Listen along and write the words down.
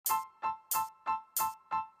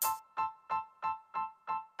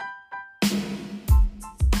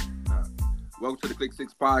Welcome to the Click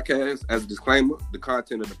Six Podcast. As a disclaimer, the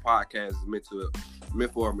content of the podcast is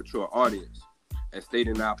meant for a mature audience. As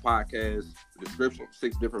stated in our podcast description,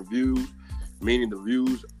 6 different views, meaning the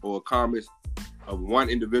views or comments of one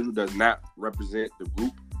individual does not represent the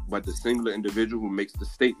group, but the singular individual who makes the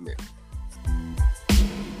statement.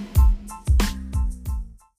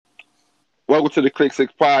 Welcome to the Click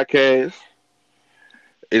Six Podcast.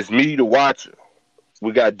 It's me, the Watcher.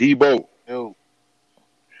 We got Debo. Yo.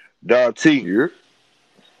 Don T here.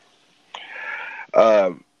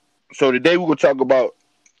 So today we're gonna talk about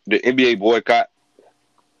the NBA boycott.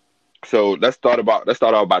 So let's start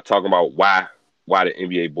off by talking about why the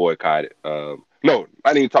NBA boycotted. No, I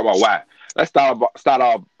didn't even talk about why. Let's start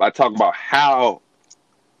off by talking about how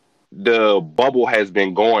the bubble has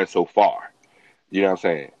been going so far. You know what I'm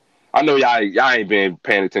saying? I know y'all ain't been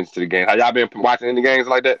paying attention to the games. Have y'all been watching any games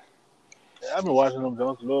like that? Yeah, I've been watching them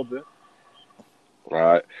Jones a little bit. All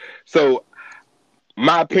right. So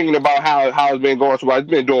my opinion about how it's been going so far, it's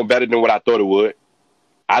been doing better than what I thought it would.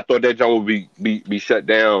 I thought that joint would be shut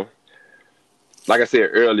down. Like I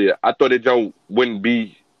said earlier, I thought that joint wouldn't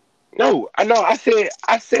be. No, I know. I said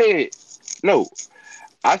no.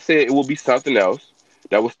 I said it would be something else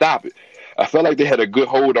that would stop it. I felt like they had a good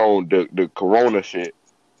hold on the corona shit,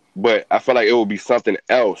 but I felt like it would be something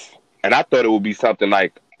else, and I thought it would be something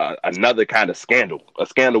like another kind of scandal, a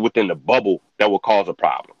scandal within the bubble that would cause a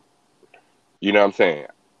problem. You know what I'm saying?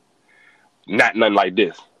 Nothing like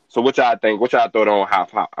this. So what y'all think? What y'all thought on how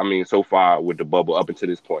so far with the bubble up until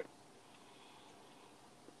this point?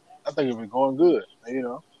 I think it's been going good. I think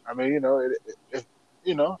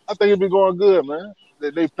it's been going good, man.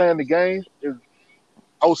 They playing the game.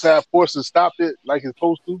 Outside forces stopped it like it's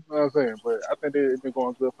supposed to. You know what I'm saying? But I think it's been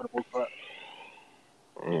going good for the most part.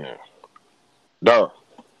 Yeah. Duh.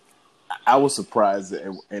 I was surprised that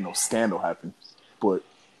ain't no scandal happened, but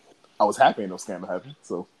I was happy ain't no scandal happened.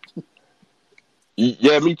 So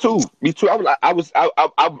yeah, me too. I was. That's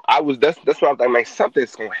what I was like. Man,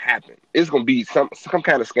 something's gonna happen. It's gonna be some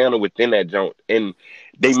kind of scandal within that joint, and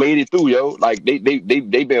they made it through, yo. Like they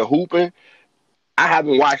been hooping. I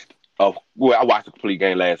haven't watched I watched the complete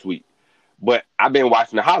game last week, but I've been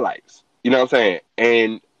watching the highlights. You know what I'm saying?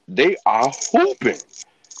 And they are hooping.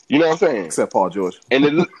 You know what I'm saying? Except Paul George.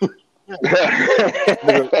 And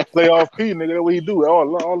Nigga, playoff P, nigga. That's what he do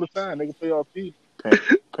all the time. Nigga, playoff P.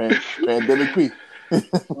 Pandemic P.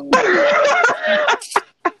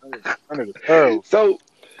 So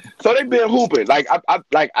they been hooping. Like I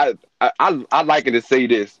like it to say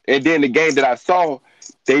this. And then the game that I saw,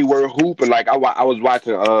 they were hooping. Like I was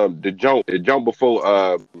watching the jump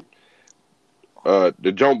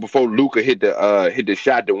before Luka hit the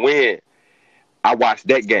shot to win. I watched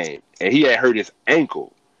that game, and he had hurt his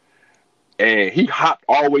ankle, and he hopped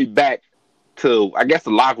all the way back to, I guess, the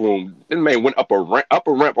locker room. This man went up a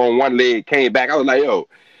ramp on one leg, came back. I was like, yo,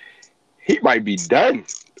 he might be done.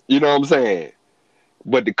 You know what I'm saying?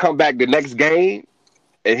 But to come back the next game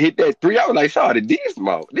and hit that 3, I was like, shawty,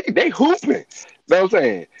 they hooping. You know what I'm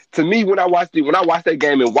saying? To me, when I watched that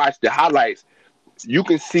game and watched the highlights, you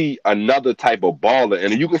can see another type of baller,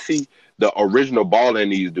 and you can see the original baller in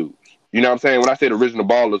these dudes. You know what I'm saying? When I say the original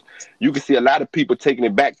ballers, you can see a lot of people taking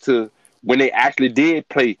it back to when they actually did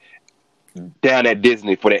play down at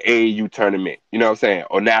Disney for the AAU tournament. You know what I'm saying?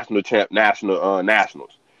 Or nationals. You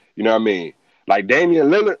know what I mean? Like Damian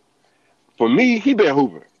Lillard, for me, he been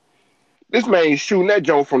hooping. This man shooting that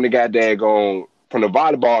joint from the from the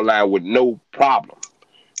volleyball line with no problem.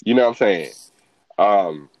 You know what I'm saying?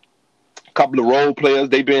 A couple of role players,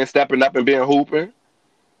 they been stepping up and been hooping.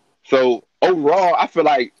 So overall, I feel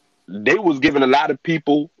like they was giving a lot of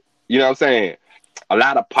people, you know what I'm saying, a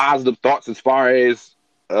lot of positive thoughts as far as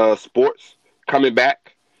sports coming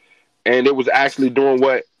back, and it was actually doing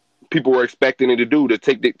what people were expecting it to do, to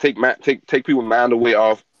take people's mind away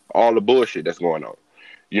off all the bullshit that's going on.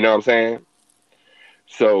 You know what I'm saying?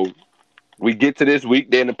 So we get to this week,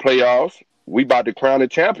 they're in the playoffs. We about to crown the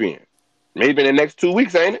champion. Maybe in the next 2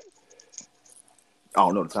 weeks, ain't it? I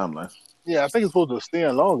don't know the timeline. Yeah, I think it's supposed to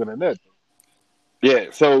extend longer than that.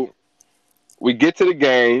 Yeah, so we get to the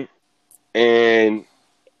game, and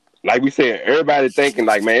like we said, everybody thinking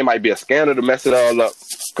like, man, it might be a scandal to mess it all up.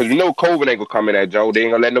 Because you know COVID ain't going to come in that joint. They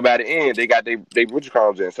ain't going to let nobody in. They got they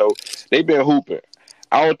Richard in. So they been hooping.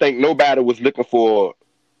 I don't think nobody was looking for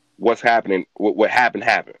what's happening. What happened.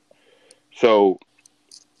 So,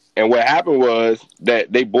 and what happened was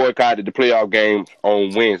that they boycotted the playoff games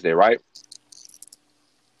on Wednesday, right?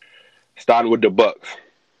 Starting with the Bucks.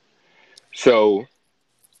 So,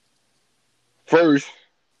 first,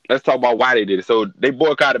 let's talk about why they did it. So they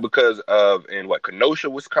boycotted because of in Kenosha,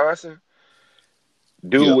 Wisconsin,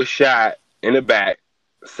 dude was shot in the back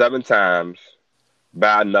 7 times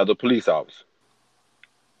by another police officer.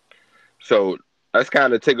 So let's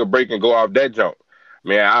kind of take a break and go off that jump.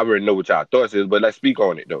 Man, I already know what y'all thoughts is, but let's speak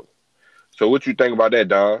on it though. So what you think about that,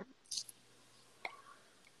 Don?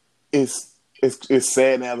 It's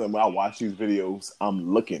sad now that when I watch these videos,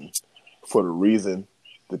 I'm looking for the reason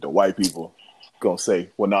that the white people gonna say,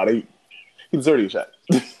 well, no, he deserved a shot.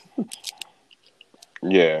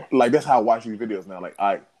 Yeah. Like, that's how I watch these videos now. Like,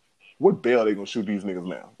 what bail they gonna shoot these niggas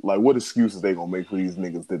now? Like, what excuses they gonna make for these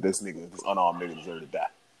niggas that this unarmed nigga deserve to die?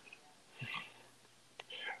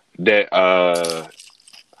 That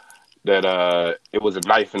it was a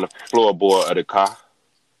knife in the floorboard of the car.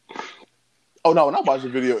 Oh no! When I watched the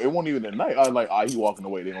video, it wasn't even at night. I was like, he walking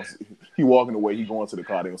away. He walking away. He going to the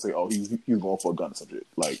car. They gonna say, oh, he's going for a gun or some shit.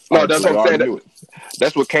 Like, no, that's what I'm saying.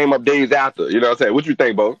 That's what came up days after. You know what I'm saying? What you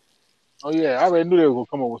think, Bo? Oh yeah, I already knew they were gonna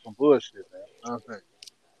come up with some bullshit, man. You know what I'm saying?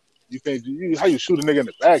 You can't how you shoot a nigga in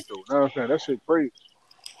the back though? You know what I'm saying? That shit crazy.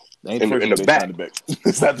 In the back.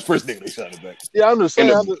 It's not the first nigga they shot in the back. Yeah, I'm just saying.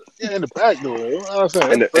 In the back though. You know what I'm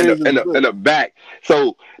saying? In the back.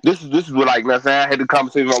 So this is what, like, you know what I'm saying? I had the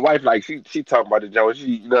conversation with my wife. Like, she talking about the Jones.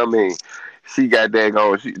 She, you know what I mean? She got that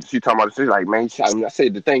going. She talking about it. She's like, man. I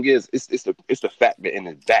said the thing is, it's the fact that in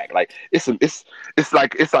the back, like, it's like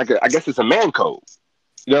I guess it's a man code.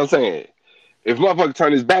 You know what I'm saying? If motherfucker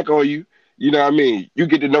turn his back on you, you know what I mean? You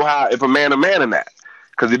get to know how if a man or not.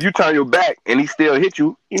 Because if you turn your back and he still hit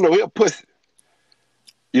you, you know he'll pussy.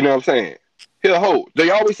 You know what I'm saying? He'll hold.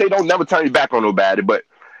 They always say don't never turn your back on nobody, but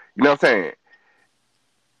you know what I'm saying?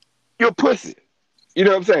 You're a pussy. You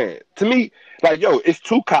know what I'm saying? To me, like, yo, it's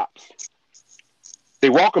 2 cops.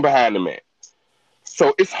 They walking behind the man.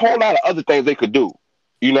 So it's a whole lot of other things they could do.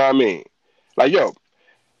 You know what I mean? Like, yo,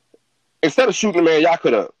 instead of shooting the man, y'all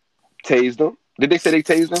could have tased him. Did they say they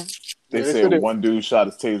tased him? They said one dude shot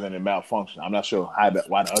his taser and it malfunctioned. I'm not sure why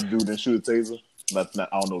the other dude didn't shoot a taser. I don't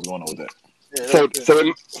know what's going on with that. Yeah, so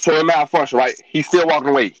it malfunctioned, right? He's still walking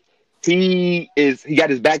away. He got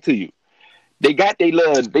his back to you. They got they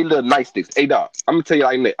little nightsticks. Hey dog, I'm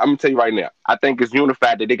gonna tell you right now. I think it's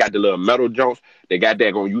unified that they got the little metal joints. They got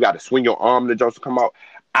that going. You got to swing your arm the joints to come out.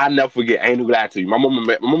 I never forget. I ain't gonna lie to you. My mom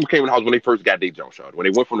came in the house when they first got their joints, y'all. When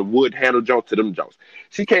they went from the wood handle joints to them joints.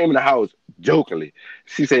 She came in the house jokingly.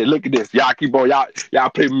 She said, "Look at this. Y'all keep on. Y'all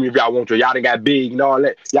play with me if y'all want to. Y'all done got big and all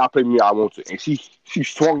that. Y'all play with me if y'all want to." And she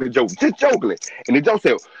swung the joke just jokingly. And the joke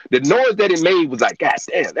said the noise that it made was like, "God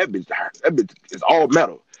damn, that bitch hurt. That bitch is all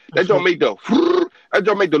metal." That joke make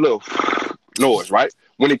the little noise, right?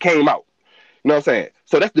 When it came out. You know what I'm saying?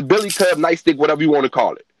 So that's the Billy Cub nightstick, whatever you want to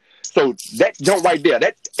call it. So that jump right there,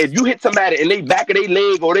 that if you hit somebody in they back of their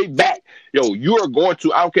leg or they back, yo, you are going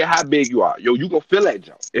to, I don't care how big you are, yo, you gonna feel that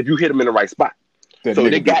jump if you hit them in the right spot. So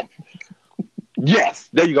they got, yes,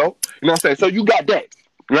 there you go. You know what I'm saying? So you got that,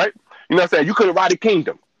 right? You know what I'm saying? You could have ride the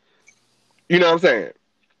kingdom. You know what I'm saying?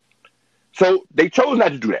 So they chose not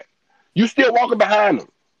to do that. You still walking behind them,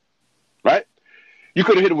 right? You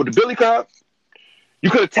could have hit him with the Billy Club. You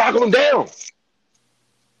could have tackled him down.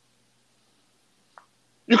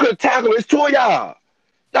 You could have tackled him. It's 2 of y'all.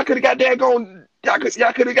 Y'all could have got that going. Y'all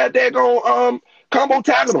could have got that going. Combo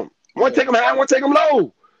tackled him. One take him high, one take him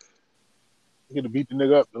low. You could have beat the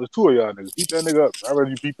nigga up. There's 2 of y'all niggas. Beat that nigga up. I'd rather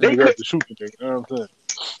you beat the nigga up to shoot the nigga. You know what I'm saying?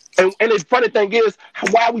 And the funny thing is,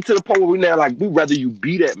 why are we to the point where we now like we rather you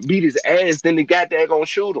beat his ass than the guy that gonna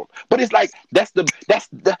shoot him? But it's like that's the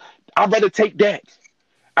I'd rather take that.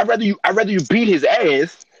 I'd rather you beat his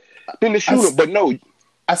ass than to shoot him. But no,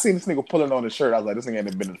 I seen this nigga pulling on his shirt. I was like, this nigga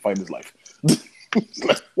ain't been in a fight in his life.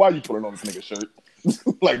 Like, why are you pulling on this nigga's shirt?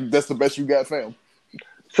 Like, that's the best you got, fam.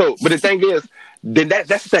 So, but the thing is, then that's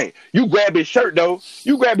the thing. You grab his shirt though.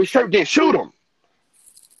 You grab his shirt, then shoot him.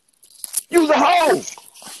 Use a hoe.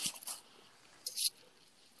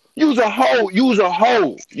 Use a hoe. Use a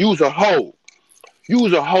hoe. Use a hoe.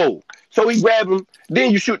 Use a hoe. So he grab him,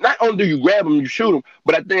 then you shoot. Not only do you grab him, you shoot him,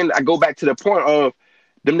 but then I go back to the point of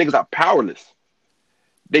them niggas are powerless.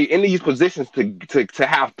 They in these positions to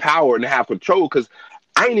have power and to have control. Because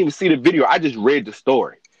I didn't even see the video. I just read the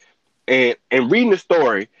story, and reading the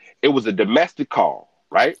story, it was a domestic call,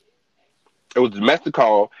 right? It was a domestic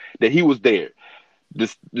call that he was there.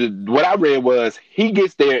 What I read was he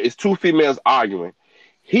gets there. It's 2 females arguing.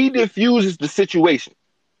 He diffuses the situation,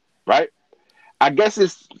 right? I guess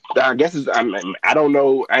it's I don't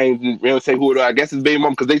know. I ain't really say who it is. I guess it's baby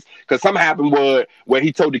mom because something happened where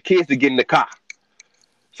he told the kids to get in the car.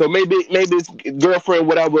 So maybe it's girlfriend,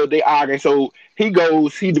 whatever, they arguing. So he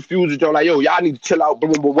diffuses Joe like, yo, y'all need to chill out,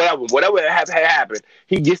 whatever happened.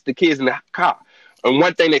 He gets the kids in the car. And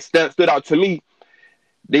one thing that stood out to me,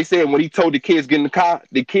 they said when he told the kids get in the car,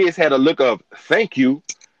 the kids had a look of thank you.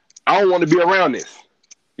 I don't want to be around this.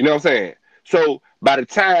 You know what I'm saying? So by the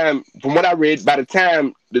time, from what I read, by the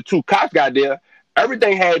time the two cops got there,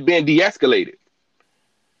 everything had been de-escalated.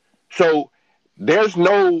 So there's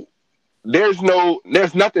nothing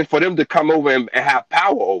for them to come over and have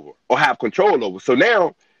power over or have control over. So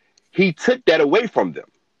now he took that away from them.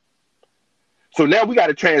 So now we got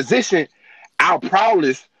to transition our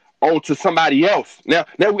prowess onto somebody else.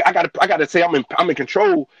 I gotta say I'm in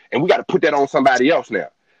control, and we got to put that on somebody else now.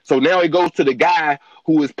 So now it goes to the guy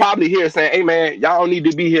who is probably here saying, "Hey man, y'all don't need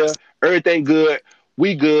to be here. Everything good.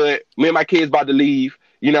 We good. Me and my kids about to leave."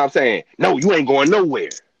 You know what I'm saying? No, you ain't going nowhere.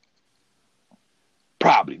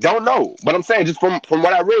 Probably don't know, but I'm saying just from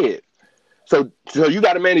what I read. So you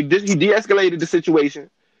got a man he de-escalated the situation.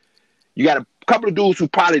 You got a couple of dudes who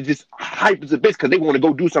probably just hype as a bitch because they want to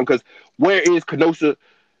go do something. Because where is Kenosha,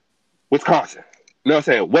 Wisconsin? You know what I'm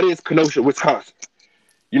saying? What is Kenosha, Wisconsin?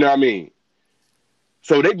 You know what I mean?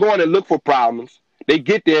 So they going to look for problems. They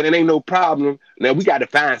get there and it ain't no problem. Now we got to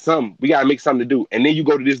find something. We got to make something to do. And then you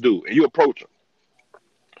go to this dude and you approach him.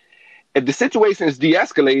 If the situation is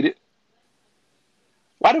de-escalated,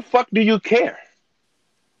 why the fuck do you care?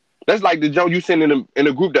 That's like the joke you sent in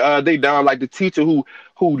a group the other day down, like the teacher who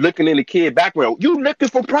looking in the kid background. You looking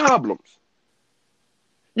for problems.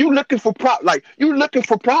 You looking for problems,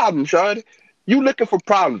 Shawty. You looking for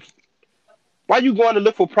problems. Why you going to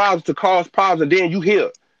look for problems to cause problems and then you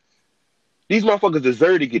here? These motherfuckers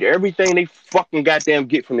deserve to get everything they fucking goddamn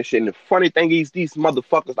get from this shit. And the funny thing is, these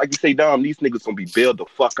motherfuckers, like you say, Dom, these niggas gonna be bailed the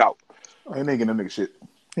fuck out. He ain't getting no nigga shit.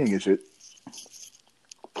 He ain't getting shit.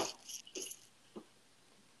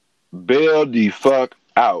 Bail the fuck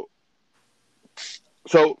out.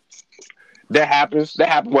 So that happens. That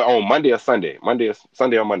happened on Monday or Sunday.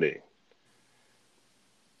 Sunday or Monday.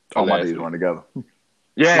 All my days run together.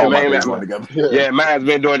 Yeah, man. Run together. Yeah, mine's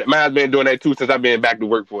been doing that too since I've been back to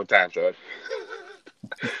work full time, so.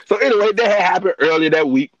 So anyway, that had happened earlier that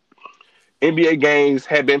week. NBA games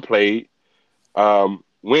had been played.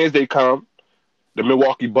 Wednesday come, the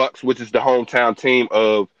Milwaukee Bucks, which is the hometown team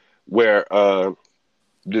of where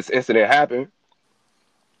this incident happened.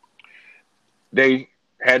 They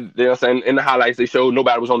had, you know what I'm saying, in the highlights they showed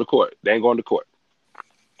nobody was on the court. They ain't going to court.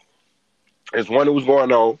 There's one that was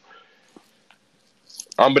going on,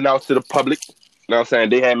 unbeknownst to the public. You know what I'm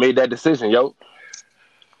saying? They had made that decision, yo.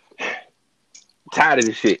 Tired of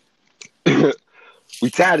this shit.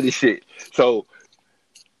 We tired of this shit. So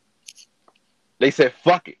they said,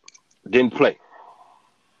 fuck it. Didn't play.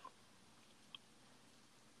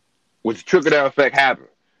 Which trickle-down effect happened.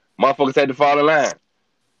 Motherfuckers had to fall in line.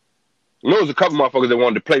 You know, there's a couple motherfuckers that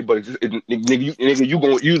wanted to play, but nigga, you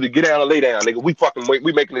gonna either get down or lay down, nigga. We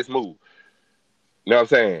making this move. You know what I'm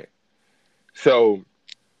saying? So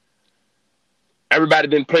everybody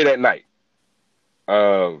didn't play that night.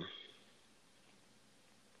 And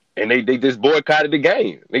they just boycotted the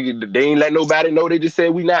game. They ain't let nobody know. They just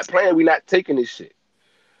said, we not playing. We not taking this shit.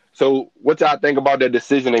 So what y'all think about that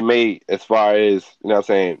decision they made as far as, you know what I'm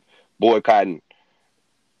saying, boycotting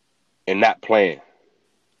and not playing?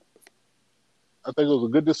 I think it was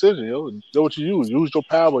a good decision, yo. Know what you use. Use your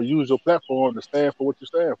power. Use your platform to stand for what you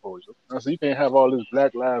stand for. Yo. So you can't have all this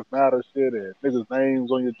Black Lives Matter shit and niggas'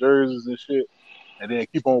 names on your jerseys and shit, and then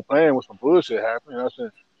keep on playing with some bullshit happening. You know what I'm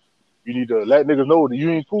saying? You need to let niggas know that you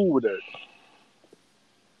ain't cool with that.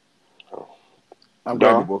 I'm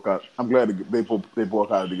glad they boycotted. I'm glad they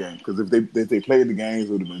boycotted the game, because if they played the games,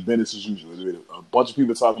 it would have been business as usual. There would have been a bunch of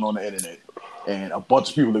people talking on the internet and a bunch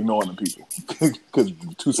of people ignoring the people because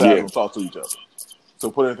two sides don't talk to each other. So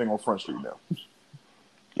put everything on Front Street now.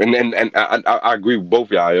 And I agree with both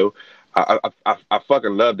y'all, yo. I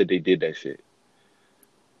fucking love that they did that shit.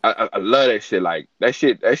 I love that shit. Like that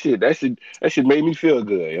shit made me feel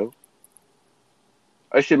good, yo.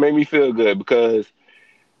 That shit made me feel good because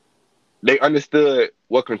they understood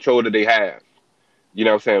what control that they have. You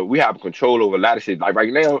know what I'm saying? We have control over a lot of shit. Like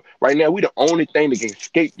right now, we the only thing that can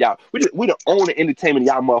escape y'all. We the only entertainment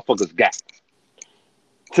y'all motherfuckers got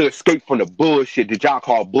to escape from the bullshit that y'all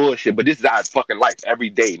call bullshit. But this is our fucking life every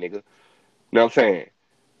day, nigga. You know what I'm saying?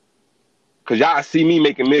 Because y'all see me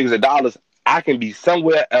making millions of dollars. I can be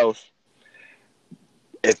somewhere else.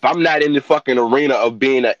 If I'm not in the fucking arena of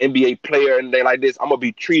being an NBA player and anything like this, I'm going to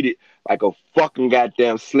be treated like a fucking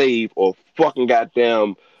goddamn slave or fucking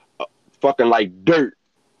goddamn fucking like dirt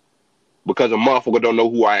because a motherfucker don't know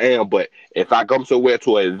who I am. But if I come somewhere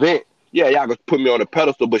to an event, yeah, y'all can put me on a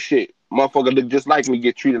pedestal, but shit, motherfucker look just like me,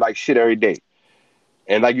 get treated like shit every day.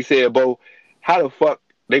 And like you said, Bo, how the fuck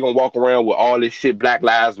gonna walk around with all this shit, Black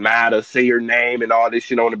Lives Matter, say your name and all this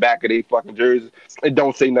shit on the back of their fucking jerseys, and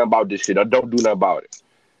don't say nothing about this shit or don't do nothing about it.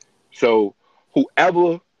 So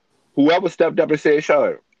whoever stepped up and said,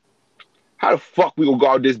 "Sean, how the fuck we gonna go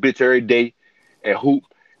out this bitch every day and hoop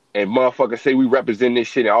and motherfuckers say we represent this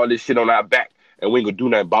shit and all this shit on our back and we ain't gonna do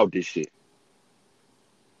nothing about this shit?"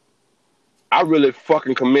 I really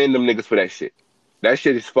fucking commend them niggas for that shit. That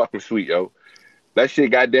shit is fucking sweet, yo. That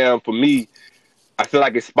shit, goddamn, for me, I feel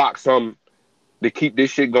like it sparked something to keep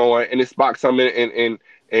this shit going, and it sparked something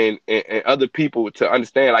in other people to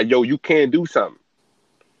understand, like, yo, you can do something.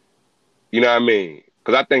 You know what I mean?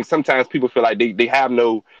 Because I think sometimes people feel like they have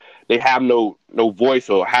no voice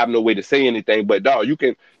or have no way to say anything. But dog, you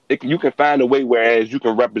can find a way whereas you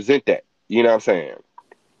can represent that. You know what I'm saying?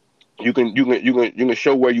 You can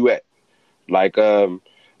show where you at. Like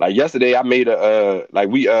yesterday, I made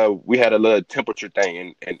we had a little temperature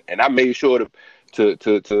thing, and I made sure to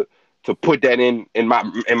put that in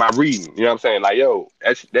my reading. You know what I'm saying? Like, yo,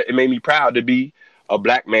 it made me proud to be a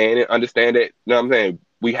black man and understand that. You know what I'm saying?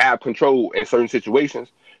 We have control in certain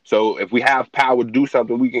situations. So if we have power to do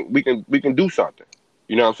something, we can do something.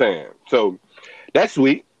 You know what I'm saying? So that's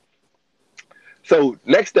sweet. So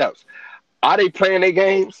next steps. Are they playing their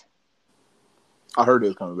games? I heard it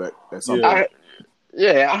was coming back. That's something. I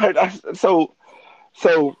heard. So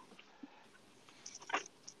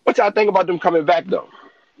what y'all think about them coming back though?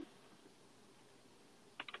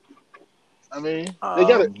 I mean, they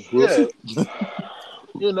got it. Yeah.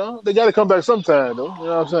 You know, they got to come back sometime though. You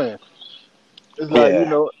know what I'm saying? It's like, you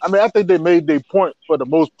know, I mean, I think they made their point for the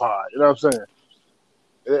most part. You know what I'm saying?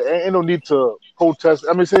 Ain't no need to protest.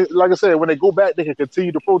 I mean, like I said, when they go back, they can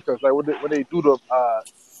continue to protest. Like when they do the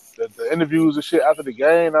interviews and shit after the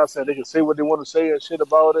game, I said they can say what they want to say and shit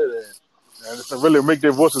about it, and to really make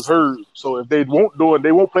their voices heard. So if they won't do it,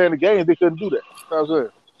 they won't play in the game. They couldn't do that. You know what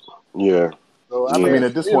I'm saying? Yeah. So I mean,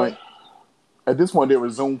 at this point, they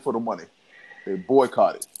resumed for the money. They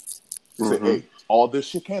boycotted. They said, "Hey, all this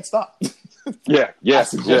shit can't stop." Yeah. I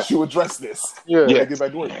suggest you address this. Yeah. Get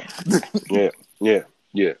back to work.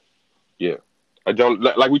 Yeah. I don't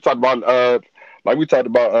like we talked about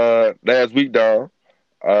last week, dog.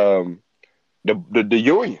 The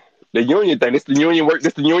union. The union thing. This the union work.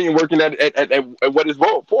 This the union working at what it's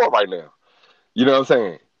for right now. You know what I'm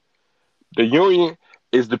saying? The union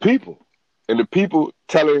is the people, and the people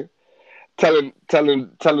telling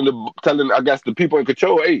I guess the people in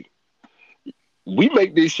control, hey, we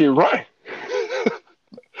make this shit run.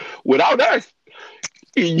 Without us,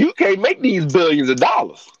 you can't make these billions of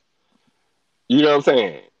dollars. You know what I'm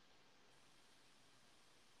saying?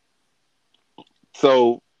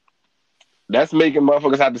 So that's making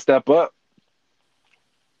motherfuckers have to step up.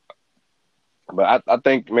 But I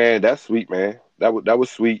think, man, that's sweet, man. That was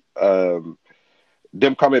sweet. Them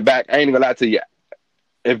coming back, I ain't gonna lie to you.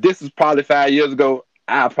 If this is probably 5 years ago,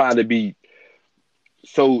 I'd probably be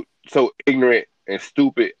so ignorant and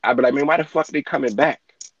stupid. I'd be like, man, why the fuck are they coming back?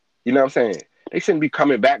 You know what I'm saying? They shouldn't be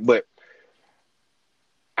coming back, but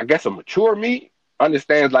I guess a mature me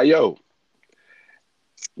understands, like, yo,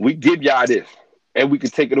 we give y'all this and we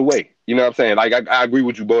can take it away. You know what I'm saying? Like, I agree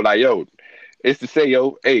with you, bro. Like, yo, it's to say,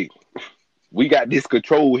 yo, hey, we got this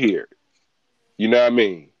control here. You know what I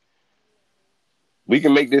mean? We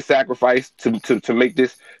can make this sacrifice to make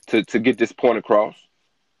this to get this point across.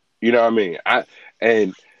 You know what I mean?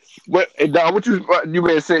 What you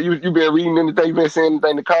been saying? You been reading anything? You been saying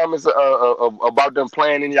anything in the comments about them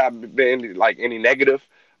playing? And y'all been like any negative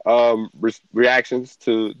reactions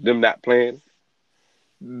to them not playing?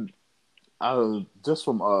 Just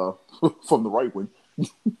from the right wing.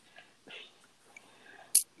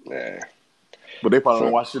 Nah. But they probably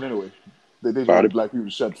don't watch it anyway. They just want black people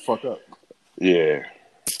to shut the fuck up. Yeah.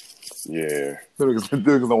 Niggas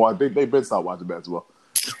don't watch. They better stop watching basketball.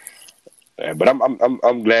 Yeah, but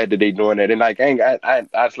I'm glad that they doing that. And like like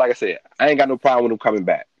I said, I ain't got no problem with them coming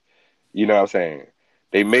back. You know what I'm saying?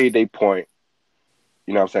 They made their point.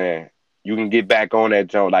 You know what I'm saying? You can get back on that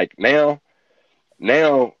joint. Like now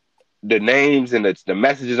the names and the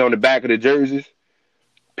messages on the back of the jerseys,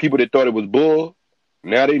 people that thought it was bull,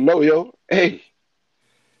 now they know, yo, hey.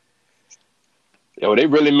 Yo, they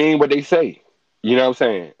really mean what they say. You know what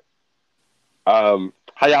I'm saying?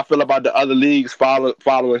 How y'all feel about the other leagues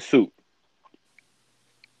following suit?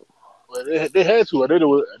 Well, they had to, or they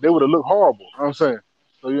would have looked horrible. You know what I'm saying?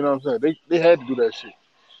 So you know what I'm saying? They had to do that shit.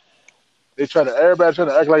 Everybody trying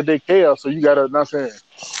to act like they care, so you gotta, not saying,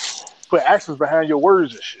 put actions behind your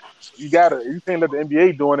words and shit. So you can't let the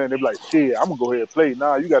NBA doing it and they be like, shit, I'm gonna go ahead and play.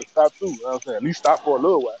 Nah, you gotta stop too. You know what I'm saying? At least stop for a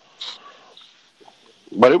little while.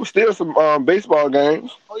 But it was still some baseball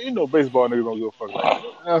games. Oh, you know, baseball niggas don't give a fuck like that. You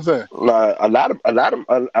know what I'm saying? Like, a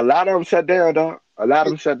lot of them shut down, dog. A lot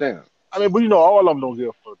of them shut down. I mean, but you know, all of them don't give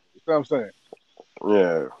a fuck. You know what I'm saying?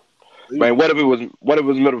 Yeah, So, man. What if it was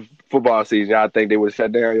middle of football season? Y'all think they would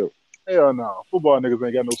shut down? Yo? hell no. Football niggas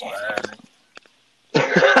ain't got no spine.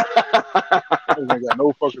 Niggas ain't got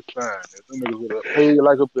no fucking spine. Them niggas would have paid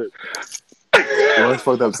like a bitch. Well, it's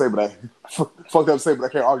fucked up to say, but I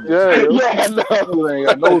can't argue. Yeah, yo. Yeah, no. Niggas ain't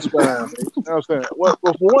got no spine, man. You know what I'm saying? Well,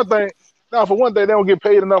 for one thing, they don't get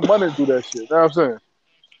paid enough money to do that shit. You know what I'm saying?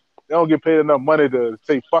 They don't get paid enough money to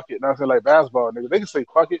say fuck it. You know what I'm saying? Like basketball niggas, they can say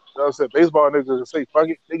fuck it. You know what I'm saying? Baseball niggas can say fuck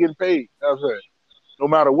it. They getting paid. You know what I'm saying? No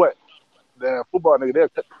matter what. Damn, football nigga, they'll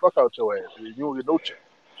cut the fuck out your ass. You don't get no check.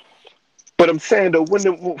 But I'm saying though, when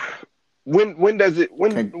does the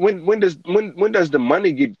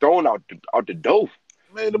money get thrown out the door?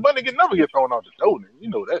 Man, the money never get thrown out the door, nigga. You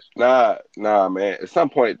know that shit. Nah, man. At some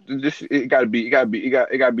point, it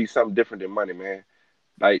gotta be something different than money, man.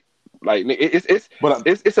 Like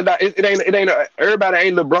it's a lot. It ain't everybody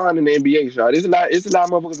ain't LeBron in the NBA, shot. It's a lot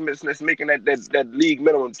of motherfuckers that's making that league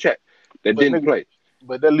minimum check that But didn't nigga, play.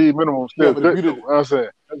 but that league minimum still but good. You know what I'm saying?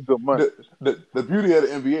 That's good money. The beauty of the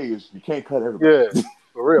NBA is you can't cut everybody. Yeah,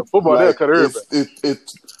 for real. Football, they'll cut everybody.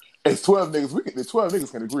 It's 12 niggas. The 12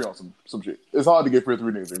 niggas can agree on some shit. It's hard to get 3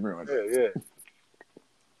 niggas to agree on that.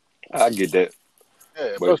 Yeah. I get that.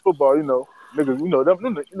 Yeah, But plus football, niggas,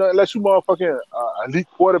 unless you motherfucking elite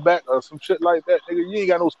quarterback or some shit like that, nigga, you ain't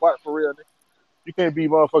got no spot for real, nigga. You can't be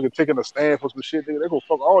motherfucking taking a stand for some shit, nigga. They gonna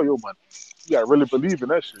fuck all your money. You gotta really believe in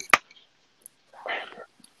that shit.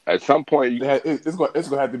 at some point, It's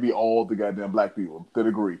gonna have to be all the goddamn black people that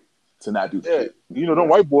agree to not do that shit. Them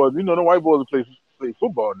white boys, them white boys that play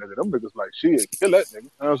football, nigga. Them niggas like shit, kill that nigga. You know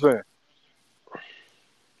what I'm saying?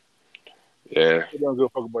 yeah, They don't give a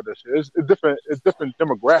fuck about that shit. It's different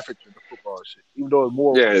demographics in the football shit. Even though it's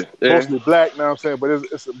more yeah. mostly black, you know what I'm saying? But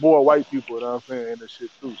it's more white people, you know what I'm saying, in the shit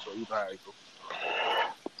too. So you know how it go.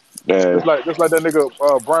 Yeah. Just like that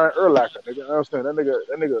nigga Brian Urlacher, nigga. You know what I'm saying?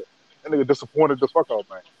 That nigga disappointed the fuck out,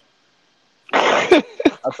 man. I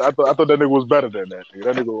thought that nigga was better than that nigga.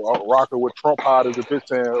 That nigga rocking with Trump hard as a bitch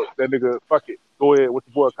saying that nigga, fuck it, go ahead with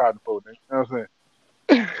the boycotting for, nigga. You know what I'm saying?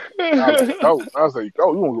 I was like, you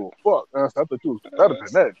won't give a fuck. I thought you was better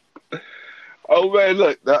than that. Oh man,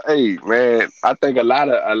 look, hey man, I think a lot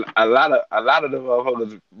of the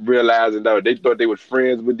motherfuckers realizing though they thought they was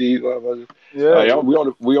friends with these motherfuckers. Yeah, we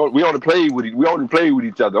only play with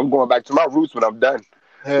each other. I'm going back to my roots when I'm done.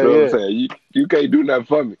 hell You know yeah. what I'm saying? You can't do nothing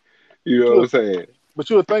for me. You know what I'm saying? But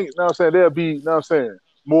you would think, you know what I'm saying, they'll be, you know what I'm saying,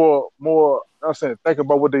 more, you know what I'm saying, think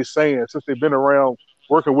about what they saying since they've been around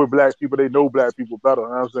working with black people, they know black people better, you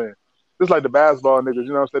know what I'm saying? Just like the basketball niggas, you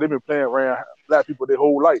know what I'm saying, they've been playing around black people their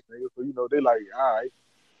whole life, nigga. So, they like, all right,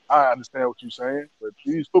 I understand what you're saying, but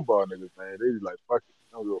these football niggas, man, they just like, fuck it,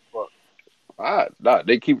 don't give a fuck. Nah,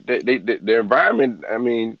 they keep their environment. I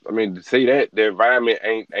mean, to say that their environment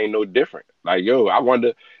ain't no different. Like yo, I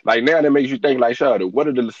wonder. Like now, that makes you think. Like, sure, what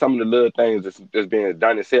are some of the little things that's being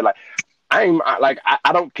done and said? Like, I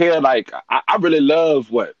don't care. Like, I really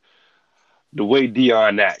love the way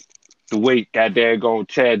Dion act, the way goddamn gone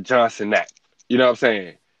Chad Johnson act. You know what I'm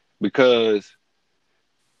saying? Because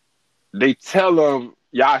they tell them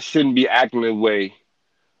y'all shouldn't be acting that way,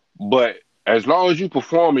 but as long as you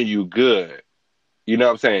performing, you good. You know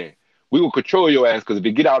what I'm saying? We will control your ass because if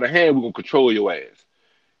it get out of hand, we will control your ass.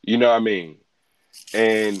 You know what I mean?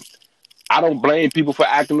 And I don't blame people for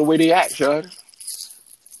acting the way they act, Shud.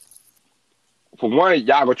 For one,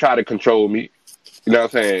 y'all gonna try to control me. You know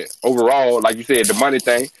what I'm saying? Overall, like you said, the money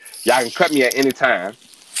thing, y'all can cut me at any time.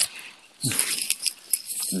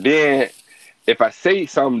 Then, if I say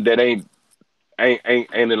something that ain't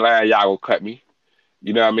in line, y'all gonna cut me.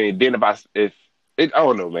 You know what I mean? Then I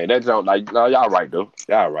don't know, man. That don't like no, y'all right though.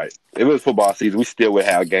 Y'all right. If it was football season, we still would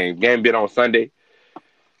have a game. Game been on Sunday.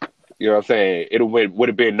 You know what I'm saying? It would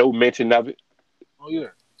have been no mention of it. Oh, yeah.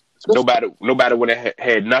 Nobody would have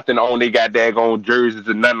had nothing on. They got daggone jerseys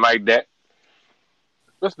and nothing like that.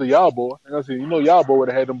 Especially y'all boy. And I said, y'all boy would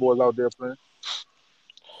have had them boys out there playing.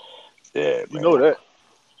 Yeah, You know that.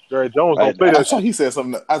 Jerry Jones don't play that shit. I saw he said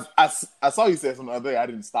something the other day. I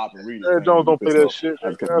didn't stop and read it. Jerry Jones don't play that shit. You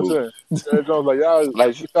know what I'm saying? Jerry Jones like, y'all,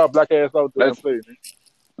 get y'all black ass out there and play, man.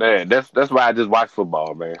 Man, that's why I just watch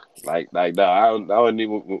football, man. Like, nah, I don't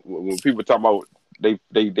even when people talk about they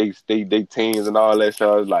teams and all that shit.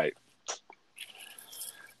 I was like,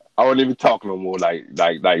 I don't even talk no more. Like,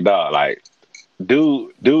 dog, like,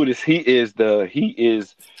 dude is he is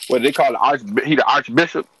what they call the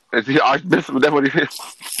archbishop. Is he Archbishop? That's what he is.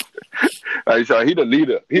 Like, so he the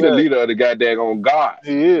leader. He the Yeah. leader of the goddamn on God.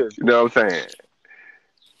 He is. You know what I'm saying?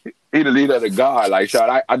 He the leader of the God. Like,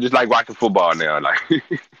 Sean, I just like watching football now. Like, you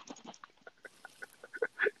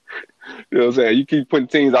know what I'm saying? You keep putting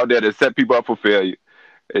teams out there that set people up for failure,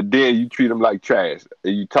 and then you treat them like trash,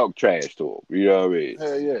 and you talk trash to them. You know what I mean?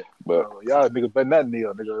 Hell yeah. But Y'all niggas better not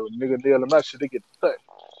kneel, nigga. Nigga kneel on that shit, they get cut.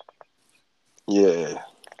 yeah,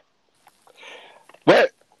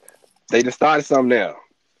 but they just started something now.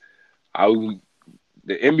 The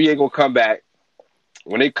NBA gonna come back.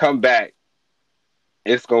 When they come back,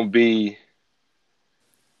 it's gonna be.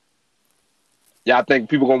 Y'all think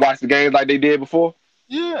people gonna watch the games like they did before?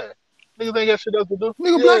 Yeah. Niggas ain't got shit else to do.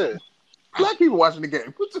 Nigga, black people watching the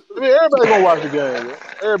game. I mean, everybody gonna watch the game, yo.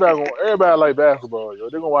 Everybody like basketball, yo.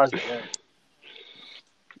 They gonna watch the game.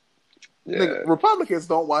 Yeah. Nigga, Republicans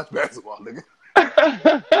don't watch basketball, nigga.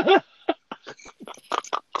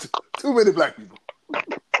 Too many black people.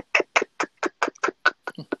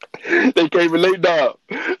 They can't relate, dog.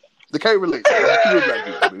 They can't relate. Too many black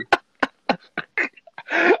people, dude.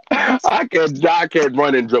 I can't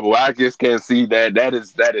run and dribble. I just can't see that. That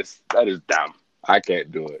is dumb. I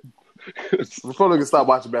can't do it. Republicans stop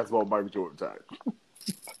watching basketball. Michael Jordan time.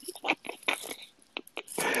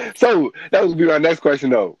 So that would be my next question,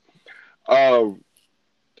 though.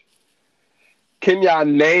 Can y'all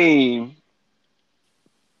name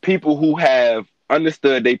people who have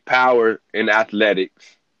understood their power in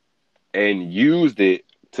athletics and used it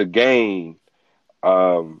to gain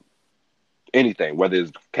anything, whether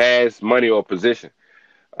it's cash, money, or position?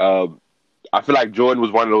 I feel like Jordan was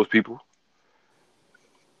one of those people.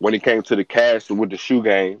 When it came to the cash with the shoe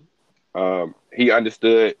game, he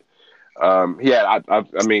understood. He had, I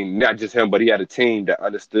mean, not just him, but he had a team that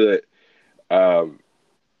understood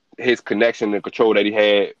his connection and control that he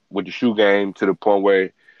had with the shoe game to the point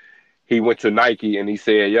where he went to Nike and he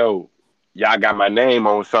said, "Yo, y'all got my name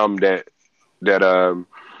on something that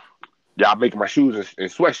y'all making my shoes in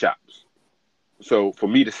sweatshops. So for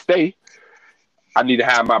me to stay, I need to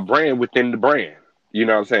have my brand within the brand. You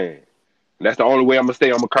know what I'm saying? And that's the only way I'm gonna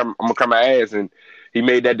stay. I'm gonna come my ass." And he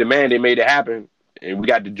made that demand. They made it happen. And we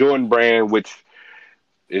got the Jordan brand, which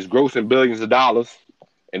is grossing billions of dollars.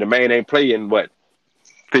 And the man ain't playing, what,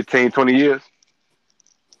 15, 20 years?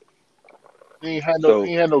 He ain't had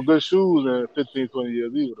no good shoes in 15, 20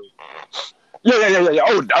 years either. Yeah.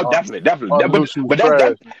 Oh, definitely.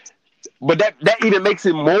 But that even makes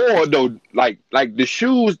it more though. Like the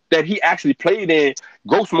shoes that he actually played in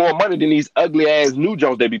gross more money than these ugly ass new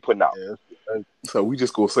Jones they be putting out. Yeah. So we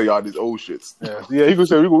just gonna say all these old shits. Yeah. He could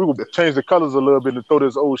say we gonna change the colors a little bit and throw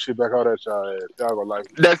this old shit back out at y'all ass. Y'all gonna like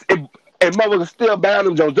it. That's it. And motherfuckers still buying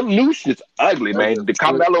them Jones. Them new shits ugly, man. The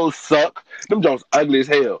Carmelos suck. Them Jones ugly as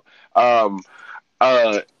hell. I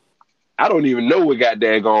don't even know what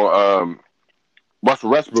goddamn going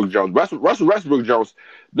Russell Westbrook Jones. Russell Westbrook Jones.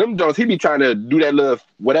 Them Jones, he be trying to do that little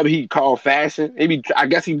whatever he call fashion. I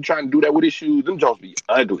guess he be trying to do that with his shoes. Them Jones be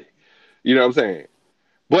ugly. You know what I'm saying?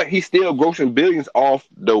 But he's still grossing billions off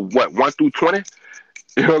the 1 through 20.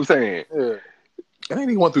 You know what I'm saying? Yeah. It ain't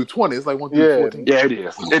even 1 through 20. It's like 1 through 14. Yeah, it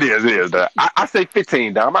is. It is. I say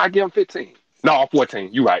 15, dog. I might give him 15. No,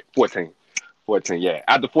 14. You right. 14. 14, yeah.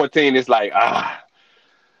 After 14, it's like,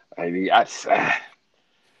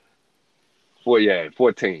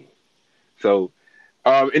 14. So,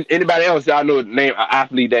 anybody else y'all know name an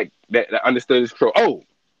athlete that understood his control? Oh,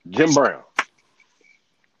 Jim Brown.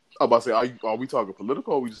 I'm about to say, are we talking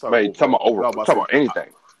political or we just talking Man, talking about anything.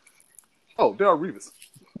 Oh, Darrell Revis.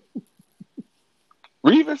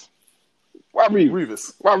 Revis? Why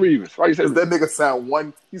Revis? Why Revis? Why you say that nigga signed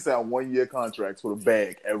 1 year contracts with a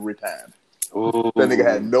bag every time. Ooh. That nigga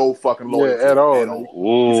had no fucking loyalty at all.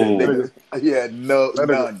 He had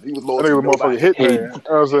none. He was loyal to nobody. Hit man. You know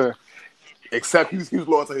what I'm saying? Except he was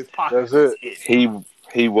loyal to his pocket. That's it.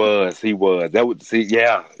 He was. That would see.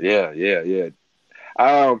 Yeah.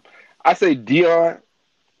 I say Dion,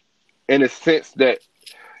 in a sense that,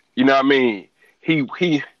 you know what I mean. He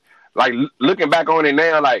like looking back on it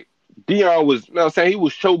now, like Dion was. You know what I'm saying, he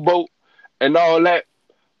was showboat and all that.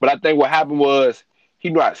 But I think what happened was he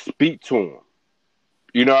knew how to speak to him.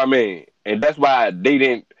 You know what I mean? And that's why they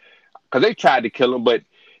didn't, because they tried to kill him, but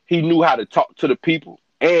he knew how to talk to the people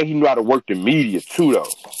and he knew how to work the media too, though.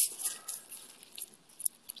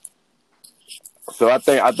 So I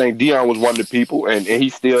think Dion was one of the people, and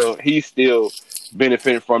he's still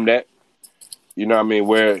benefiting from that. You know what I mean?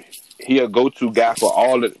 Where he a go-to guy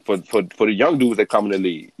for for the young dudes that come in the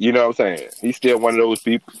league. You know what I'm saying? He's still one of those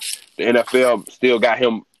people. The NFL still got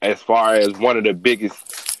him as far as one of the biggest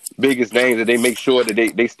names that they make sure that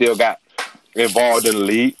they still got involved in the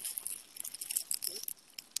league.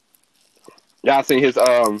 Y'all seen his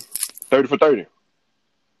 30 for 30?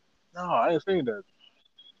 No, I ain't seen that.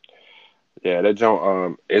 Yeah, that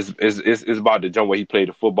joint is about the joint where he played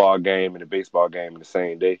the football game and the baseball game in the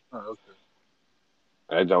same day. Oh, okay.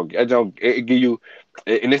 That joint it give you,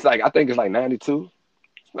 and it's like I think it's like 92.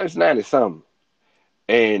 It's 90 something,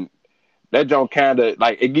 and that joint kind of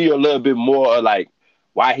like it give you a little bit more of like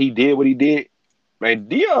why he did what he did. Man,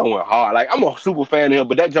 Dion went hard. Like I'm a super fan of him,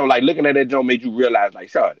 but that joint, like looking at that joint, made you realize like,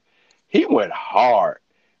 shawty, he went hard.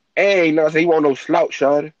 And you know what I'm saying, he wasn't no slouch,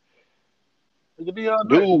 shawty. Look at Deion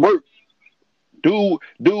Nice. Dude work. Dude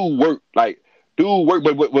work. Like dude work.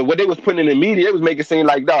 But what they was putting in the media, it was making it seem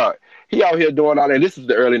like dog. He out here doing all that. This is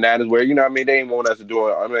the early '90s where you know what I mean. They didn't want us to do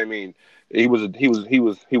it. I mean, he was a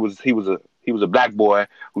black boy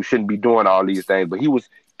who shouldn't be doing all these things, but he was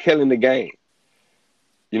killing the game.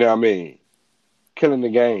 You know what I mean? Killing the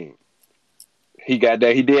game. He got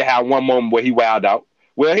that. He did have one moment where he wilded out.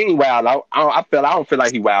 Well, he ain't wild out. I don't feel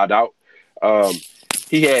like he wilded out.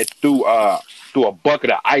 He had threw a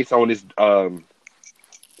bucket of ice on this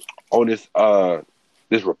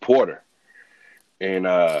reporter, and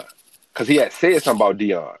because he had said something about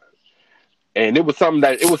Dion, and it was something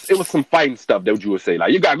that it was some fighting stuff that you would say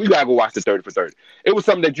like you gotta go watch the 30 for 30. It was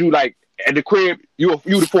something that you like at the crib you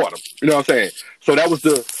fought him. You know what I'm saying? So that was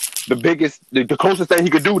the biggest, the closest thing he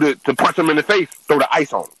could do to punch him in the face, throw the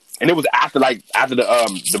ice on him. And it was after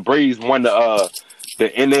the Braves won the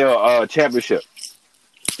NL championship.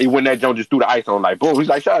 He won that joint, just threw the ice on, like boom. He's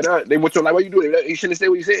like, shut up. They went to him like, what you doing? He shouldn't have said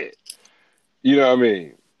what he said. You know what I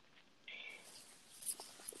mean?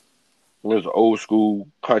 It was an old school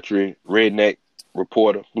country redneck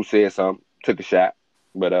reporter who said something, took a shot,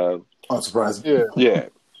 but unsurprising. Yeah.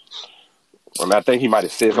 And I think he might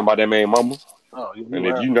have said something about that man mama. Oh, and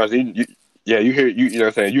if you know, you hear you know what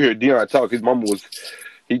I'm saying. You hear Dion talk. His mama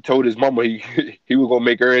he told his mama he was gonna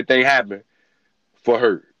make everything happen for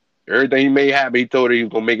her. Everything he made happen, he told her he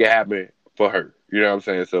was gonna make it happen for her. You know what I'm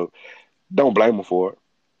saying? So don't blame him for it.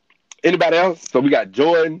 Anybody else? So we got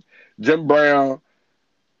Jordan, Jim Brown,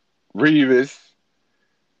 Revis,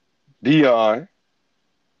 Dion,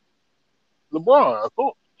 LeBron, of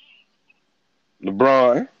course.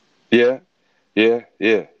 LeBron. Yeah.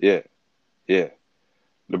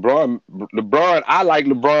 LeBron, I like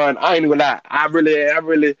LeBron. I ain't gonna lie.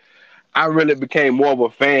 I really became more of a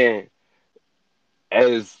fan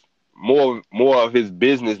as more of his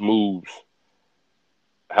business moves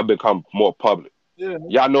have become more public. Yeah.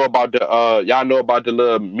 Y'all know about the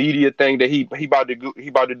little media thing that he about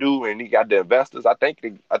to do, and he got the investors. I think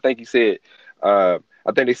he said I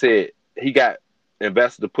think they said he got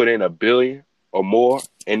investors to put in $1 billion or more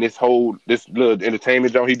in this little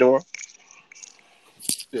entertainment joint he doing.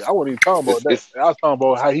 Yeah, I wasn't even talking about that. I was talking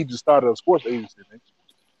about how he just started a sports agency.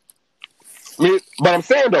 I mean, but I'm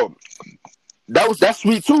saying though, that's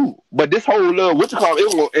sweet too. But this whole little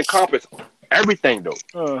it will encompass everything though.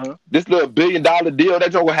 Uh-huh. This little $1 billion deal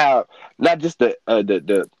that joint will have not just the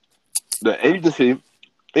agency,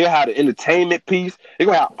 it'll have the entertainment piece. It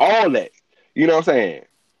gonna have all that. You know what I'm saying?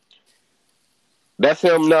 That's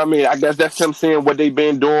him. You know what I mean? I guess that's him seeing what they've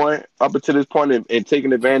been doing up until this point and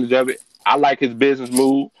taking advantage of it. I like his business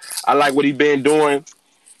move. I like what he's been doing.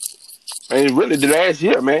 And really the last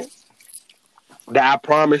year, man. The I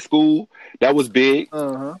Promise School, that was big.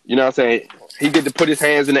 Uh-huh. You know what I'm saying? He get to put his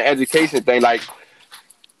hands in the education thing. Like,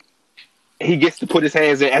 he gets to put his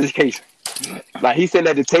hands in education. Like, he's sitting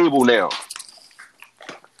at the table now.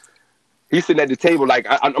 He's sitting at the table. Like,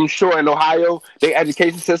 I'm sure in Ohio, their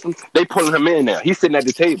education system, they pulling him in now. He's sitting at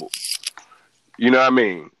the table. You know what I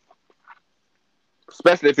mean?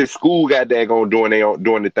 Especially if his school got that going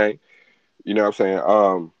doing the thing. You know what I'm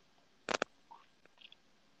saying?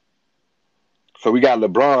 So we got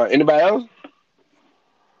LeBron. Anybody else?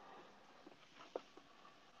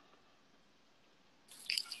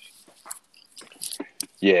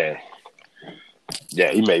 Yeah,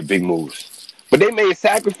 he made big moves, but they made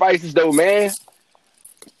sacrifices though, man.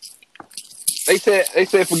 They said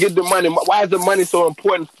forget the money. Why is the money so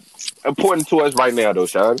important to us right now, though,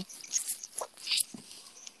 Sean?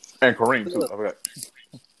 And Kareem too. I forgot.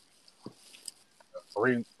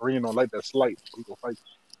 Kareem don't like that slight. He gonna fight.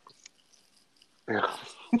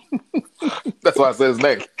 That's why I said his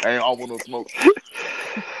neck. I ain't all want no smoke.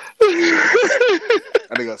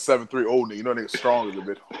 I think a 7'3" old nigga. You know, nigga strong a little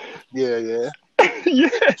bit. Yeah.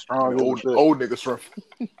 Yeah. Strong old nigga strength.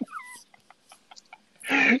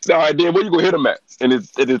 No, and then where you gonna hit him at? And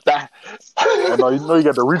it's thigh. I know, you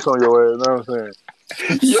got the reach on your ass. You know what I'm saying?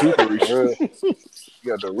 Yeah. Super reach. You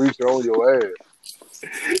got the reach on your ass.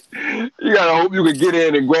 You gotta hope you can get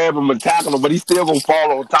in and grab him and tackle him, but he's still gonna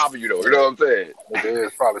fall on top of you though. You know what I'm saying? Nigga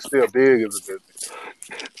is probably still big as a bitch.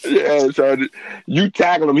 Yeah, so you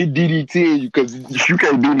tackle him, he DDT you because you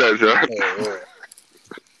can't do nothing, son. Yeah.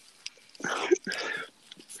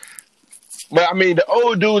 But I mean, the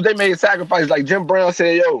old dudes, they made sacrifices. Like Jim Brown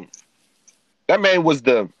said, yo, that man was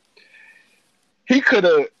he could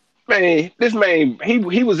have, man, this man,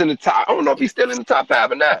 he was in the top. I don't know if he's still in the top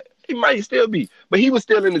 5 or not. He might still be. But he was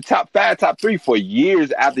still in the top 5, top 3 for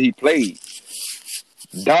years after he played.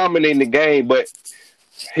 Dominating the game, but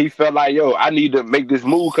he felt like, yo, I need to make this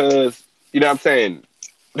move because, you know what I'm saying?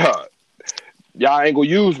 Y'all ain't gonna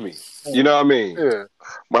use me. You know what I mean? Yeah.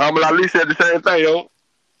 Muhammad Ali said the same thing, yo.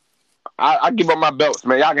 I give up my belts,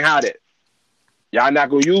 man. Y'all can have it. Y'all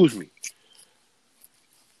not gonna use me.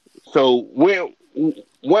 So what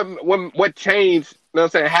changed? You know what I'm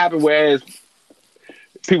saying? Happened whereas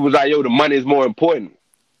people was like, yo, the money is more important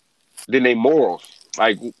than their morals.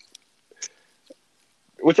 Like,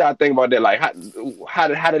 what y'all think about that? Like, how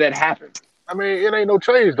did that happen? I mean, it ain't no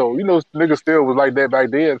change though. You know, niggas still was like that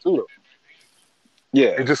back then too though. Yeah,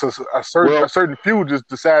 it's just a certain few just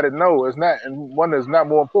decided no, it's not, and one is not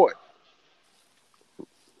more important.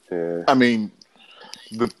 Yeah. I mean,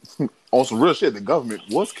 on some real shit, the government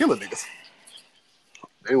was killing niggas.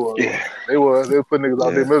 They were putting niggas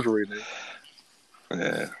out their misery, nigga.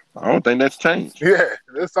 Yeah, I don't think that's changed. Yeah,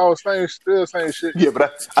 that's all still same shit. Yeah,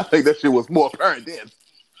 but I think that shit was more apparent then.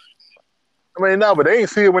 I mean, no, but they ain't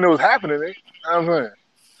see it when it was happening. You know what I'm saying?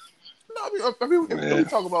 No, I mean, if we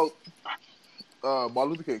talk about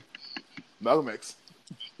Martin Luther King, Malcolm X,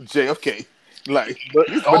 JFK, like, but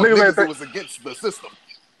niggas ain't think it was against the system.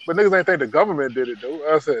 But niggas ain't think the government did it though.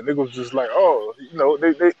 I said niggas was just like, oh, you know,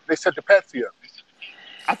 they set the patsy up.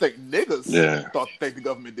 I think niggas thought the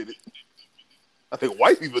government did it. I think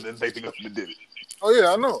white people didn't think the government did it. Oh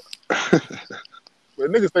yeah, I know.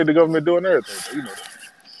 But niggas think the government doing everything. You know that.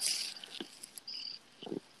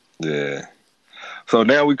 Yeah. So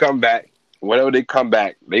now we come back. Whenever they come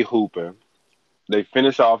back, they hooping. They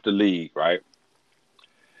finish off the league, right?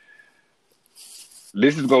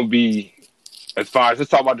 This is gonna be, as far as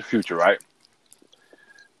let's talk about the future, right?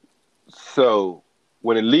 So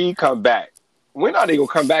when the league come back, when are they gonna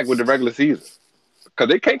come back with the regular season? Because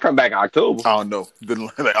they can't come back in October. I don't know. I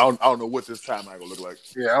don't know what this timeline gonna look like.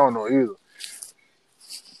 Yeah, I don't know either.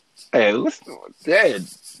 Hey, listen,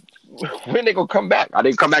 when they gonna come back? Are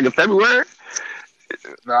they come back in February?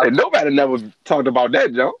 Nah, nobody never talked about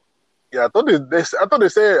that, Joe. Yeah, I thought they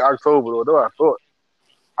said October though. I thought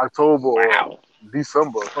October or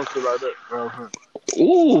December or something like that.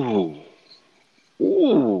 Ooh,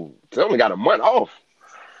 they only got a month off.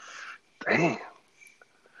 Damn.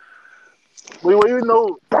 Well, you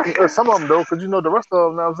know, some of them though, because you know the rest of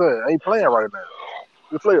them. Now I'm saying ain't playing right now.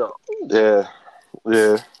 The playoff. Yeah.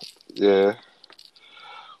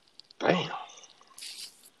 Damn.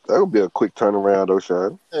 That would be a quick turnaround, though,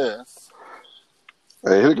 Sean. Yeah.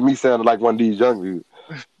 Hey, look at me sounding like one of these young dudes.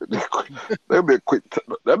 That'd be a quick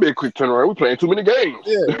turnaround. We playing too many games.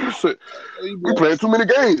 Yeah. We playing too many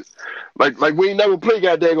games. Like we ain't never played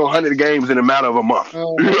goddamn 100 games in a matter of a month. You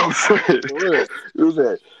know what I'm saying? Yeah. You know what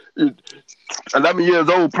I'm saying? 11 years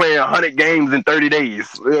old playing 100 games in 30 days.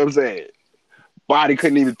 You know what I'm saying? Body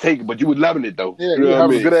couldn't even take it, but you was loving it though. Yeah, you know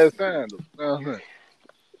having a good ass time though.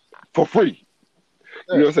 For free.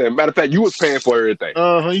 You know what I'm saying? Matter of fact, you was paying for everything.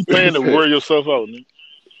 You paying to wear yourself out, man.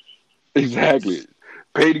 Exactly.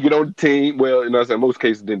 Pay to get on the team. Well, you know what I'm saying? Most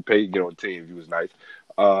cases didn't pay to get on the team if you was nice.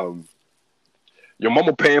 Your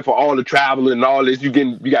mama paying for all the traveling and all this. You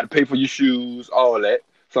got to pay for your shoes, all that.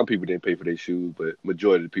 Some people didn't pay for their shoes, but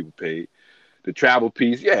majority of the people paid. The travel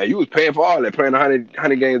piece, yeah, you was paying for all that, playing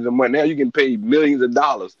 100 games a month. Now you getting paid millions of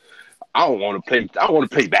dollars. I don't want to play. I don't want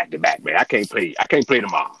to play back to back, man. I can't play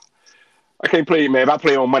tomorrow. I can't play, man. If I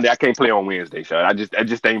play on Monday, I can't play on Wednesday, so that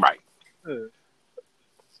just ain't right.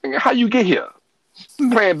 Yeah. How you get here?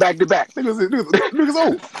 Playing back to back. Niggas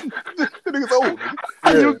old. Niggas old.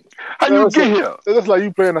 How you get here? It's like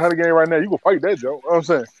you playing 100 game right now. You can fight that, Joe. You know what I'm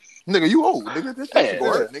saying? Nigga, you old. Nigga, that shit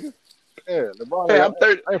go hurt, nigga. Yeah, LeBron. Hey, I'm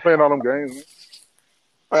 30. I ain't playing all them games.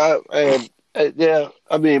 Yeah,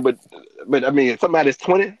 I mean, but I mean, somebody's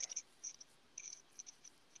 20.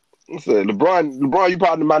 LeBron, you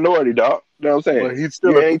probably the minority, dog. You know what I'm saying? But he's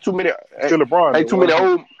still ain't too many. Still LeBron. Ain't too many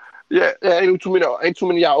old. Yeah, ain't too many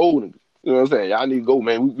y'all old niggas. You know what I'm saying? Y'all need to go,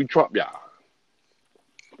 man. We trump y'all.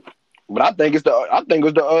 But I think it's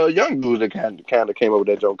the young dudes that kind of came up with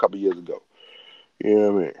that joke a couple years ago. You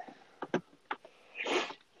know what I mean?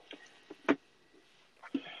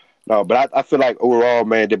 No, but I feel like overall,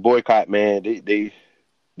 man, the boycott, man, they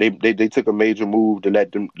they took a major move to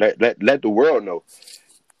let the world know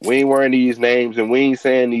we ain't wearing these names and we ain't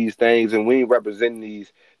saying these things and we ain't representing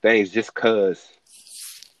these things just cause,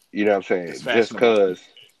 you know what I'm saying? It's Just fashionable. cause,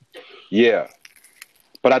 yeah.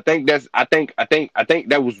 But I think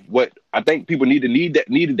that was what I think people needed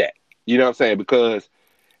that. You know what I'm saying? Because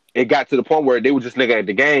it got to the point where they were just looking at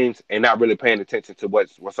the games and not really paying attention to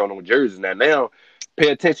what's on the jerseys. Now, pay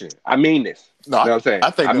attention. I mean this. No, You know what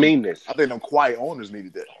I'm saying? I mean this. I think them quiet owners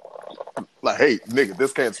needed that. Like, hey, nigga,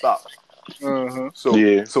 this can't stop. Yeah.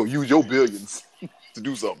 So use your billions to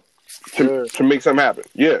do something. To make something happen.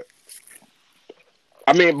 Yeah.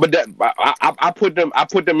 I mean, but that I put them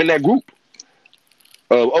in that group.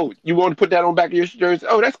 Oh, you want to put that on back of your jersey?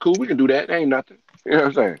 Oh, that's cool. We can do that. That ain't nothing. You know what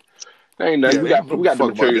I'm saying? That ain't nothing. Yeah, we got the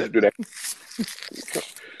materials to do that.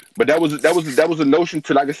 But that was a notion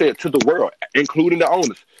to, like I said, to the world, including the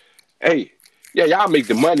owners. Hey, yeah, y'all make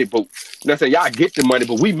the money, but you know what I'm saying, y'all get the money,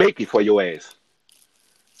 but we make it for your ass.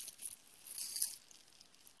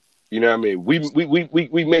 You know what I mean? We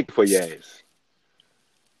make it for your ass.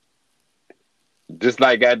 Just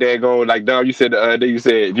like out there going, like Dom, you said the other day, you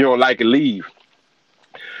said if you don't like it, leave.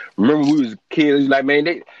 Remember we was kids, like,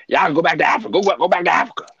 man, y'all go back to Africa. Go back to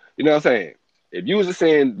Africa. You know what I'm saying? If you was to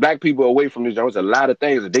send black people away from this, there's a lot of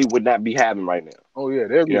things that they would not be having right now. Oh yeah,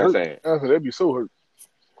 they'd be You know hurt. what I'm saying? They'd be so hurt.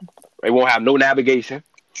 They won't have no navigation.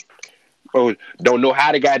 Or don't know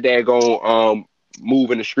how to goddamn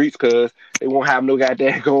move in the streets because they won't have no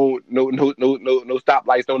goddamn no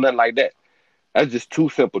stoplights, no nothing like that. That's just two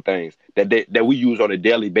simple things that we use on a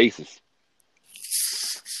daily basis.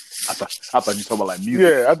 I thought you talking about like music.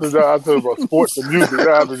 Yeah, I thought about sports and music.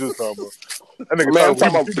 That's what you talking about. That nigga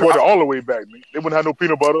talking about all the way back, man. They wouldn't have no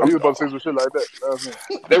peanut butter. He was about to say some shit like that.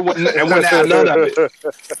 They wouldn't have none of it.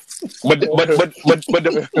 But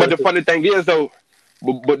the funny thing is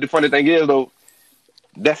though,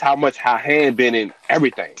 that's how much our hand been in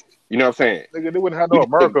everything. You know what I'm saying? Nigga, they wouldn't have no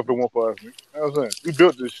America if it weren't for us, man. You know what I'm saying? We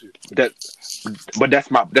built this shit. That's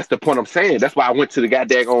the point I'm saying. That's why I went to the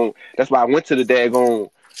goddamn. That's why I went to the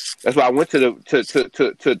daggone. That's why I went to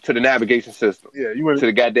the navigation system. Yeah, you went to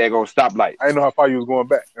the goddamn stoplight. I didn't know how far you was going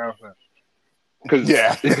back. You know what I'm saying?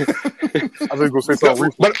 Yeah, I was gonna say something.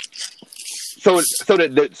 But so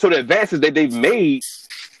the advances that they've made,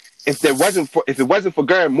 if it wasn't for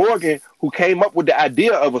Gary Morgan who came up with the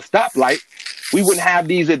idea of a stoplight, we wouldn't have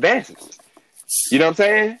these advances. You know what I'm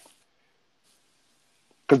saying?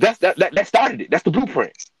 Because that started it. That's the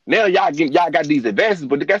blueprint. Now y'all got these advances,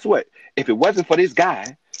 but guess what? If it wasn't for this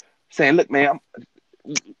guy saying, "Look, man,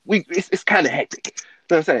 it's kind of hectic," you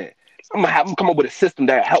know what I'm saying? I'm gonna have them come up with a system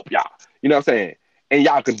that'll help y'all. You know what I'm saying? And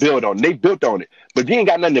y'all can build on it. They built on it, but you ain't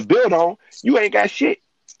got nothing to build on. You ain't got shit.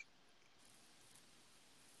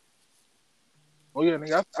 Oh yeah,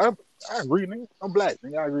 nigga, I agree, nigga. I'm black,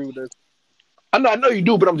 nigga. I agree with that. I know you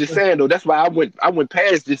do, but I'm just saying though. That's why I went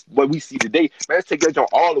past this what we see today. Man, let's take that joint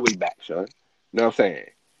all the way back, son. You know what I'm saying?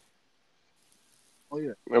 Oh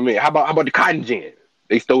yeah. I mean, how about the cotton gin?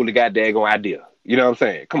 They stole the goddamn idea. You know what I'm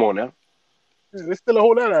saying? Come on now. Yeah, they still a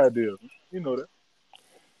whole lot of idea. You know that.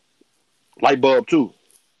 Light bulb too.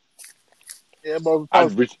 Yeah, but I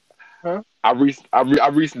recently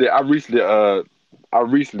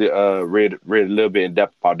read a little bit in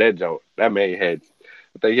depth about that joke. That man had,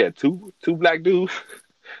 I think he had two black dudes.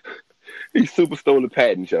 He super stole the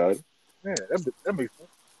patent, y'all. Yeah, that makes sense.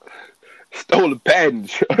 Stole the patent,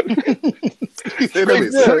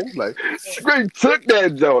 Straight took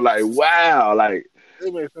that joke. Like, wow, like.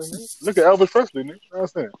 That makes sense, look at Elvis Presley, nigga. You know what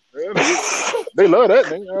I'm saying? They love that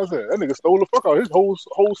nigga. You know what I'm saying? That nigga stole the fuck out his whole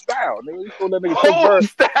style, nigga. He stole that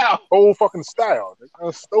nigga whole fucking style.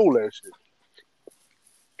 Nigga. Stole that shit.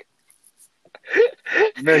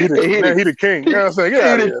 Man, he the king. You know what I'm saying? He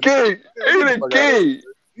the king. He the king.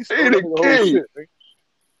 Shit, nigga.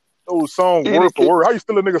 Those song word for word. How you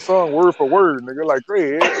steal a nigga song word for word, nigga? Like,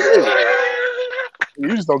 hey.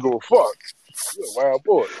 You just don't give a fuck. You're a wild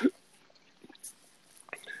boy.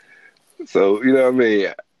 So, you know what I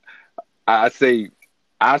mean? I say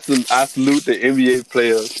I salute the NBA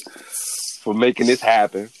players for making this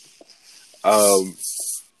happen. I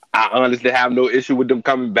honestly have no issue with them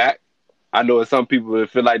coming back. I know some people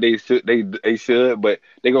feel like they should, but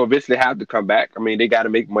they're gonna eventually have to come back. I mean, they gotta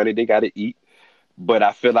make money, they gotta eat. But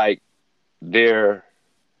I feel like their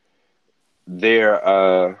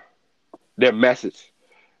message,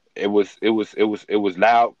 it was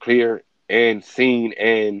loud, clear, and seen,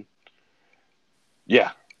 and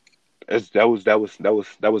yeah, that was nice.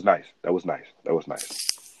 That was nice.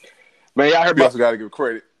 Man, y'all heard you also got to give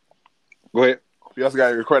credit. Go ahead. You also got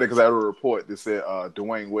to give credit because I read a report that said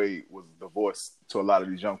Dwayne Wade was the voice to a lot of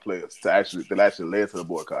these young players that actually led to the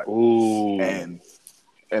boycott. Ooh. And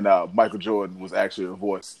Michael Jordan was actually a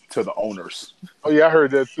voice to the owners. Oh yeah, I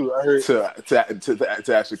heard that too. I heard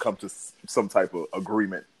to actually come to some type of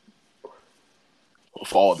agreement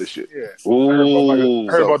for all this shit. Yeah. Ooh.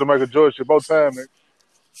 I heard about the Michael Jordan shit both time, man.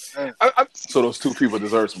 So those two people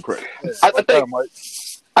deserve some credit. Yeah,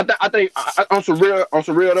 I think on some real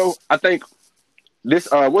though, I think this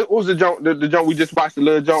what was the joint we just watched, the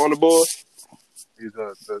little joint on the board? He's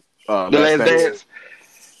the Last Dance.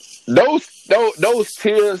 Those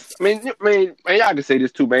tears. I mean, y'all can say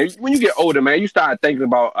this too, man. When you get older, man, you start thinking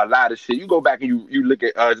about a lot of shit. You go back and you look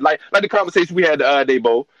at like the conversation we had the other day,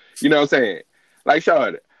 Bo. You know what I'm saying? Like,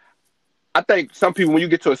 Charlotte, I think some people, when you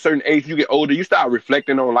get to a certain age, you get older, you start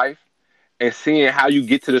reflecting on life and seeing how you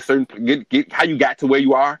get to the certain how you got to where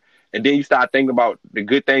you are, and then you start thinking about the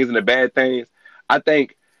good things and the bad things. I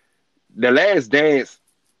think the Last Dance,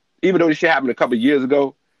 even though this shit happened a couple of years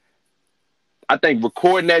ago, I think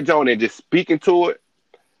recording that joint and just speaking to it,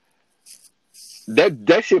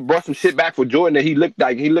 that shit brought some shit back for Jordan that he looked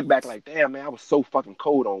back like, damn, man, I was so fucking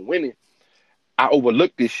cold on winning. I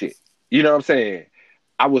overlooked this shit. You know what I'm saying?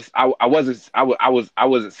 I wasn't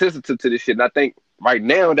sensitive to this shit. And I think right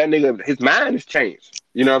now that nigga, his mind has changed.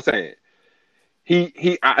 You know what I'm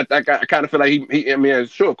saying? I kind of feel like I mean,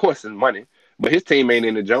 sure, of course, it's money, but his team ain't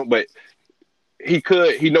in the jump. But he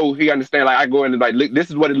understand. Like, I go in and like, look, this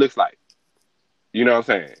is what it looks like. You know what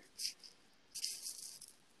I'm saying?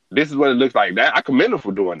 This is what it looks like. That I commend him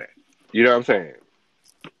for doing that. You know what I'm saying?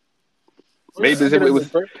 Maybe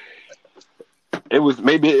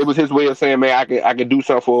it was his way of saying, man, I could do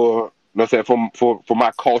something for, you know what I'm saying, for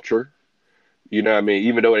my culture. You know what I mean?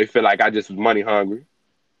 Even though they feel like I just was money hungry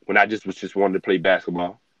when I just wanted to play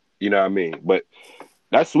basketball. You know what I mean? But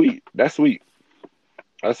that's sweet. But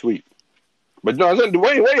no,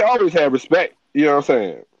 Dwayne always had respect. You know what I'm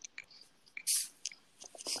saying?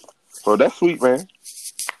 So that's sweet, man.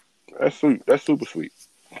 That's sweet. That's super sweet.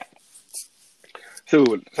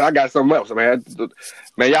 So I got something else, man.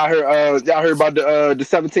 Man, y'all heard about the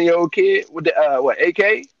 17-year-old kid with the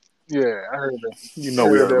AK? Yeah, I heard that. You know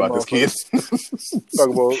we heard about this kid. Talk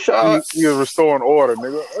about he was restoring order,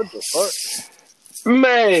 nigga. What the fuck?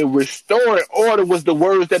 Man, restoring order was the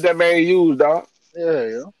words that man used, dog.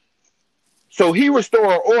 Yeah. So he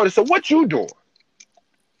restoring order. So what you doing?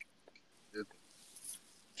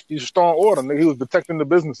 He's restoring order, nigga. He was protecting the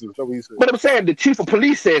businesses. That's what he said. But I'm saying the chief of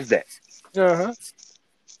police says that. Uh-huh.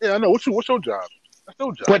 Yeah, I know. What's your job? That's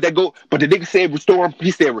your job. But the nigga said restoring.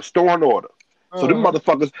 He said restoring order. So them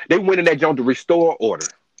motherfuckers, they went in that joint to restore order.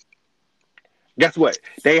 Guess what?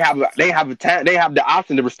 They have the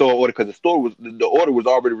option to restore order because the order was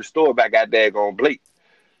already restored by goddamn Blake.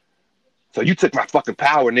 So you took my fucking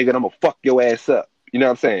power, nigga, and I'm gonna fuck your ass up. You know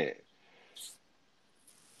what I'm saying?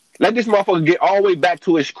 Let this motherfucker get all the way back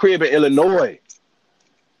to his crib in Illinois.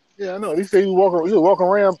 Yeah, I know. He said he was walking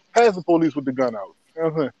around past the police with the gun out. You know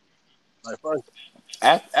what I'm saying? Like, fuck.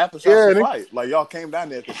 After shots for fight. Like, y'all came down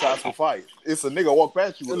there after shots for fight. It's a nigga walk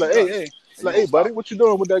past you with like, hey, buddy, what you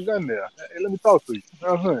doing with that gun there? Hey, let me talk to you. You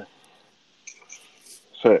know what I'm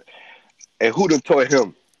saying? And who done taught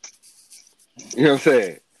him? You know what I'm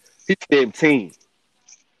saying? He's 17.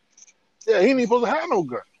 Yeah, he ain't even supposed to have no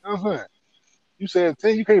gun. You know what I'm saying? You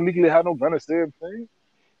 17, you can't legally have no gun at 17.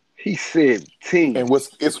 He's 17. And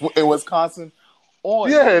it's in Wisconsin.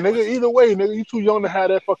 Yeah, nigga, either way, nigga, you too young to have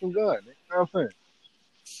that fucking gun. Nigga. You know what I'm saying?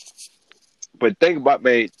 But think about,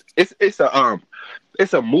 man, it's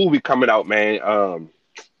a movie coming out, man.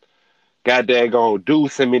 Goddamn,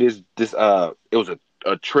 dude sent me this it was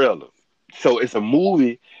a trailer. So it's a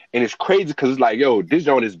movie and it's crazy because it's like, yo, this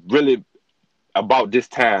joint is really about this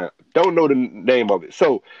time. Don't know the name of it.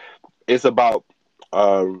 So it's about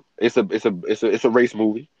it's a race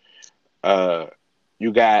movie.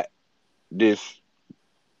 You got this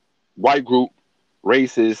white group,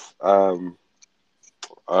 racist,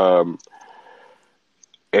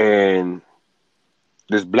 and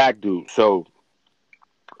this black dude. So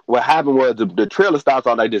what happened was the trailer starts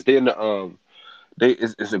out like this. They're in the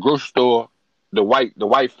it's a grocery store. The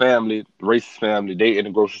white family, the racist family, they in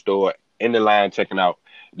the grocery store in the line checking out.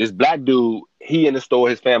 This black dude, he in the store,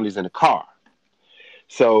 his family's in the car.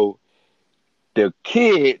 So the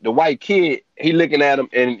white kid, he looking at him,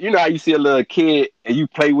 and you know how you see a little kid and you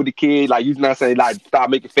play with the kid, like you not saying like start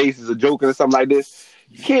making faces or joking or something like this.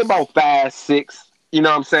 Kid about 5, 6, you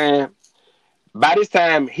know what I'm saying? By this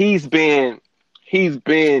time, he's been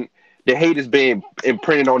the hate has been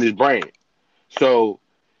imprinted on his brain. So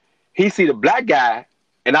he see the black guy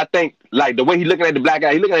And I think like the way he looking at the black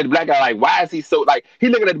guy, he looking at the black guy like, why is he so like he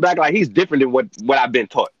looking at the black guy like he's different than what I've been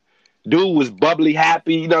taught. Dude was bubbly,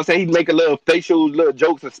 happy, you know what I'm saying? He'd make a little facial little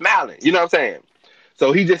jokes and smiling, you know what I'm saying?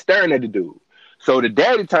 So he just staring at the dude. So the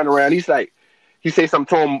daddy turned around, he's like, he say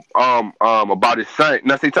something to him about his son.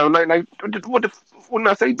 And I say to him like what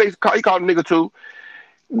I say? He basically he called him nigga too.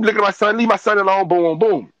 Look at my son, leave my son alone, boom,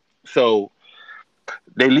 boom. So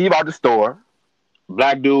they leave out the store.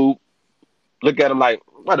 Black dude look at him like,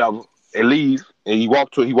 whatever, and leave. And he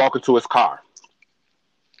walk into his car.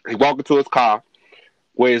 He walk into his car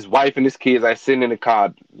where his wife and his kids are sitting in the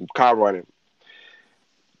car running.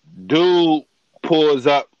 Dude pulls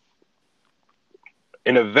up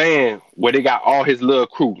in a van where they got all his little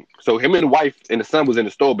crew. So him and the wife and the son was in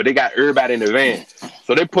the store, but they got everybody in the van.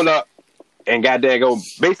 So they pull up and got there go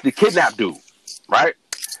basically kidnap dude, right?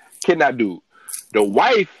 Kidnap dude. The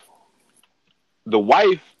wife,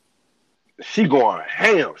 she going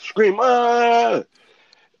ham, scream, like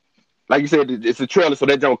you said, it's a trailer, so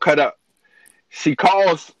that don't cut up. She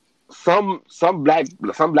calls some black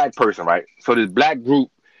person, right? So this black group,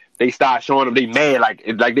 they start showing them they mad, like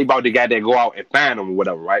they about to go out and find them or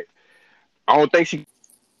whatever, right? I don't think she.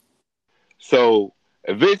 So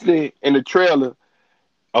eventually in the trailer,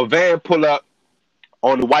 a van pull up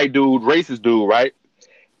on the white dude, racist dude, right?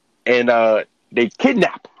 And they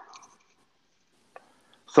kidnap him.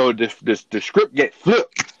 So the script get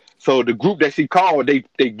flipped. So the group that she called, they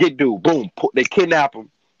get dude, boom, they kidnap him.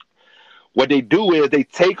 What they do is they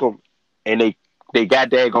take him and they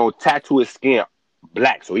got there gonna tattoo his skin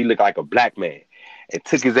black, so he looked like a black man, and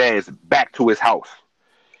took his ass back to his house.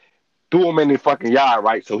 Threw him in the fucking yard,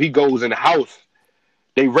 right? So he goes in the house.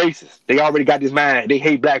 They racist. They already got this mind. They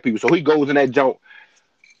hate black people. So he goes in that joint.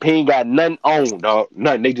 He ain't got nothing on, dog.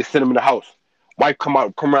 Nothing. They just send him in the house. Wife come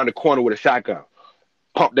around the corner with a shotgun.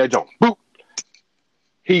 Pump that joint. Boop.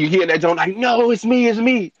 He in that joint like, no, it's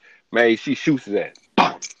me. Man, she shoots his ass.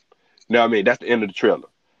 Boom. You know what I mean? That's the end of the trailer.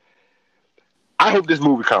 I hope this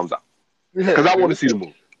movie comes out. Because I want to see the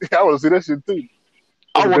movie. I want to see that shit too.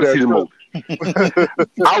 I want to see the movie.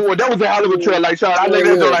 That was a hell of a trailer. Like, Sean, I think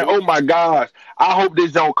that's like, oh my gosh, I hope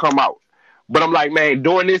this don't come out. But I'm like, man,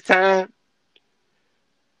 during this time,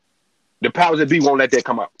 the powers that be won't let that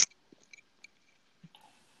come out.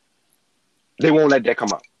 They won't let that come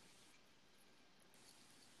out.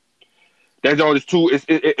 That joint is too.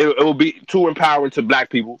 It will be too empowering to black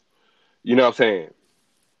people. You know what I'm saying?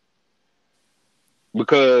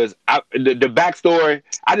 Because the backstory,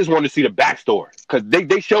 I just want to see the backstory. Because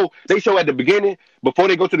they show at the beginning, before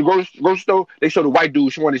they go to the grocery store, they show the white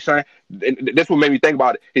dude showing his son. And that's what made me think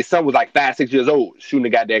about it. His son was like 5-6 years old, shooting a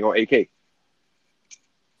goddamn AK.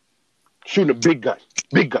 Shooting a big gun,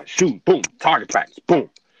 shooting, boom, target practice, boom. You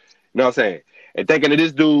know what I'm saying? And thinking of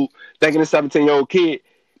this dude, thinking of 17-year-old kid,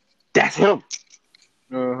 that's him.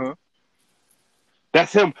 Uh-huh.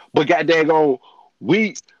 That's him. But goddamn,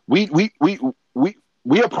 we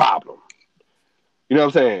a problem. You know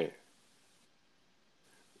what I'm saying?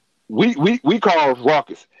 We cause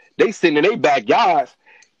ruckus. They sitting in their backyards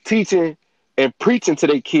teaching and preaching to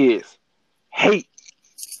their kids hate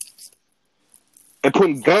and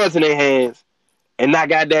putting guns in their hands and not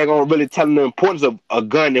goddamn really telling the importance of a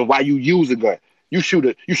gun and why you use a gun. You shoot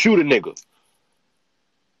a nigga.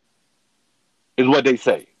 Is what they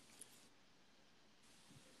say.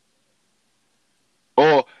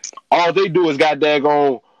 Or all they do is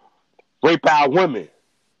goddamn rape our women.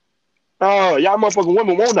 Oh, y'all motherfucking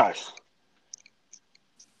women want us.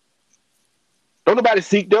 Don't nobody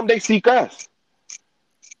seek them, they seek us.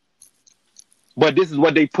 But this is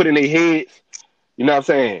what they put in their heads. You know what I'm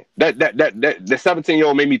saying? That the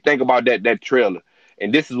 17-year-old made me think about that trailer.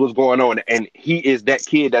 And this is what's going on. And he is that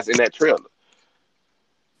kid that's in that trailer.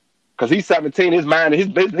 Because he's 17, his mind, his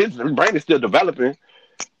brain is still developing.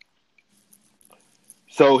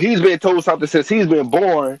 So he's been told something since he's been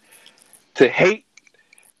born to hate,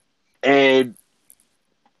 and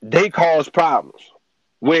they cause problems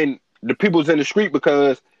when the people's in the street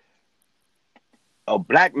because a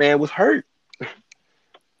black man was hurt.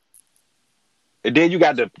 And then you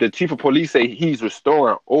got the chief of police say he's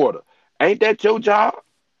restoring order. Ain't that your job,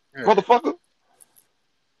 motherfucker?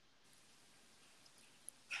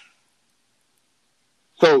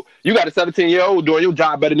 So you got a 17-year-old doing your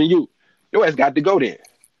job better than you. Your ass got to go then.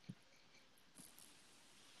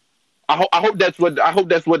 I hope that's what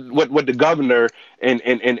the governor and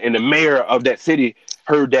the mayor of that city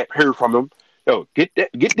heard from him. Yo, get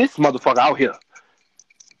this motherfucker out here.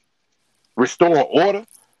 Restoring order.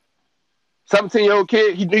 17-year-old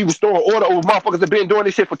kid, he restoring order over motherfuckers that been doing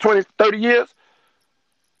this shit for 20, 30 years.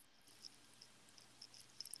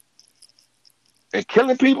 and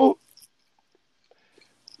killing people,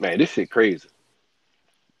 man, this shit crazy.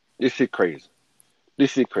 This shit crazy.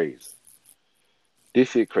 This shit crazy. This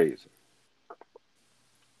shit crazy.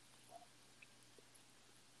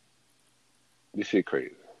 This shit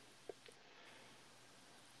crazy.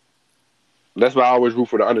 That's why I always root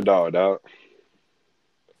for the underdog, dog.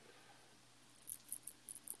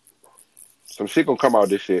 Some shit gonna come out of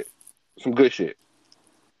this shit. Some good shit.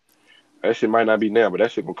 That shit might not be now, but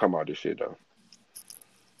that shit gonna come out of this shit, though.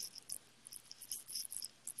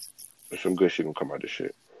 There's some good shit gonna come out of this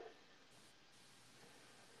shit.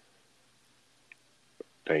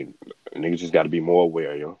 Dang, niggas just gotta be more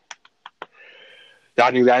aware, yo.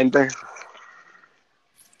 Y'all niggas got anything?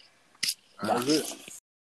 That's it.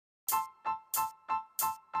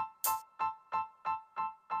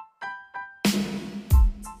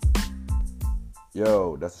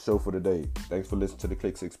 Yo, that's the show for today. Thanks for listening to the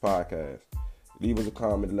Click 6 podcast. Leave us a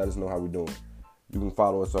comment and let us know how we're doing. You can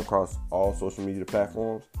follow us across all social media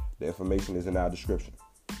platforms. The information is in our description.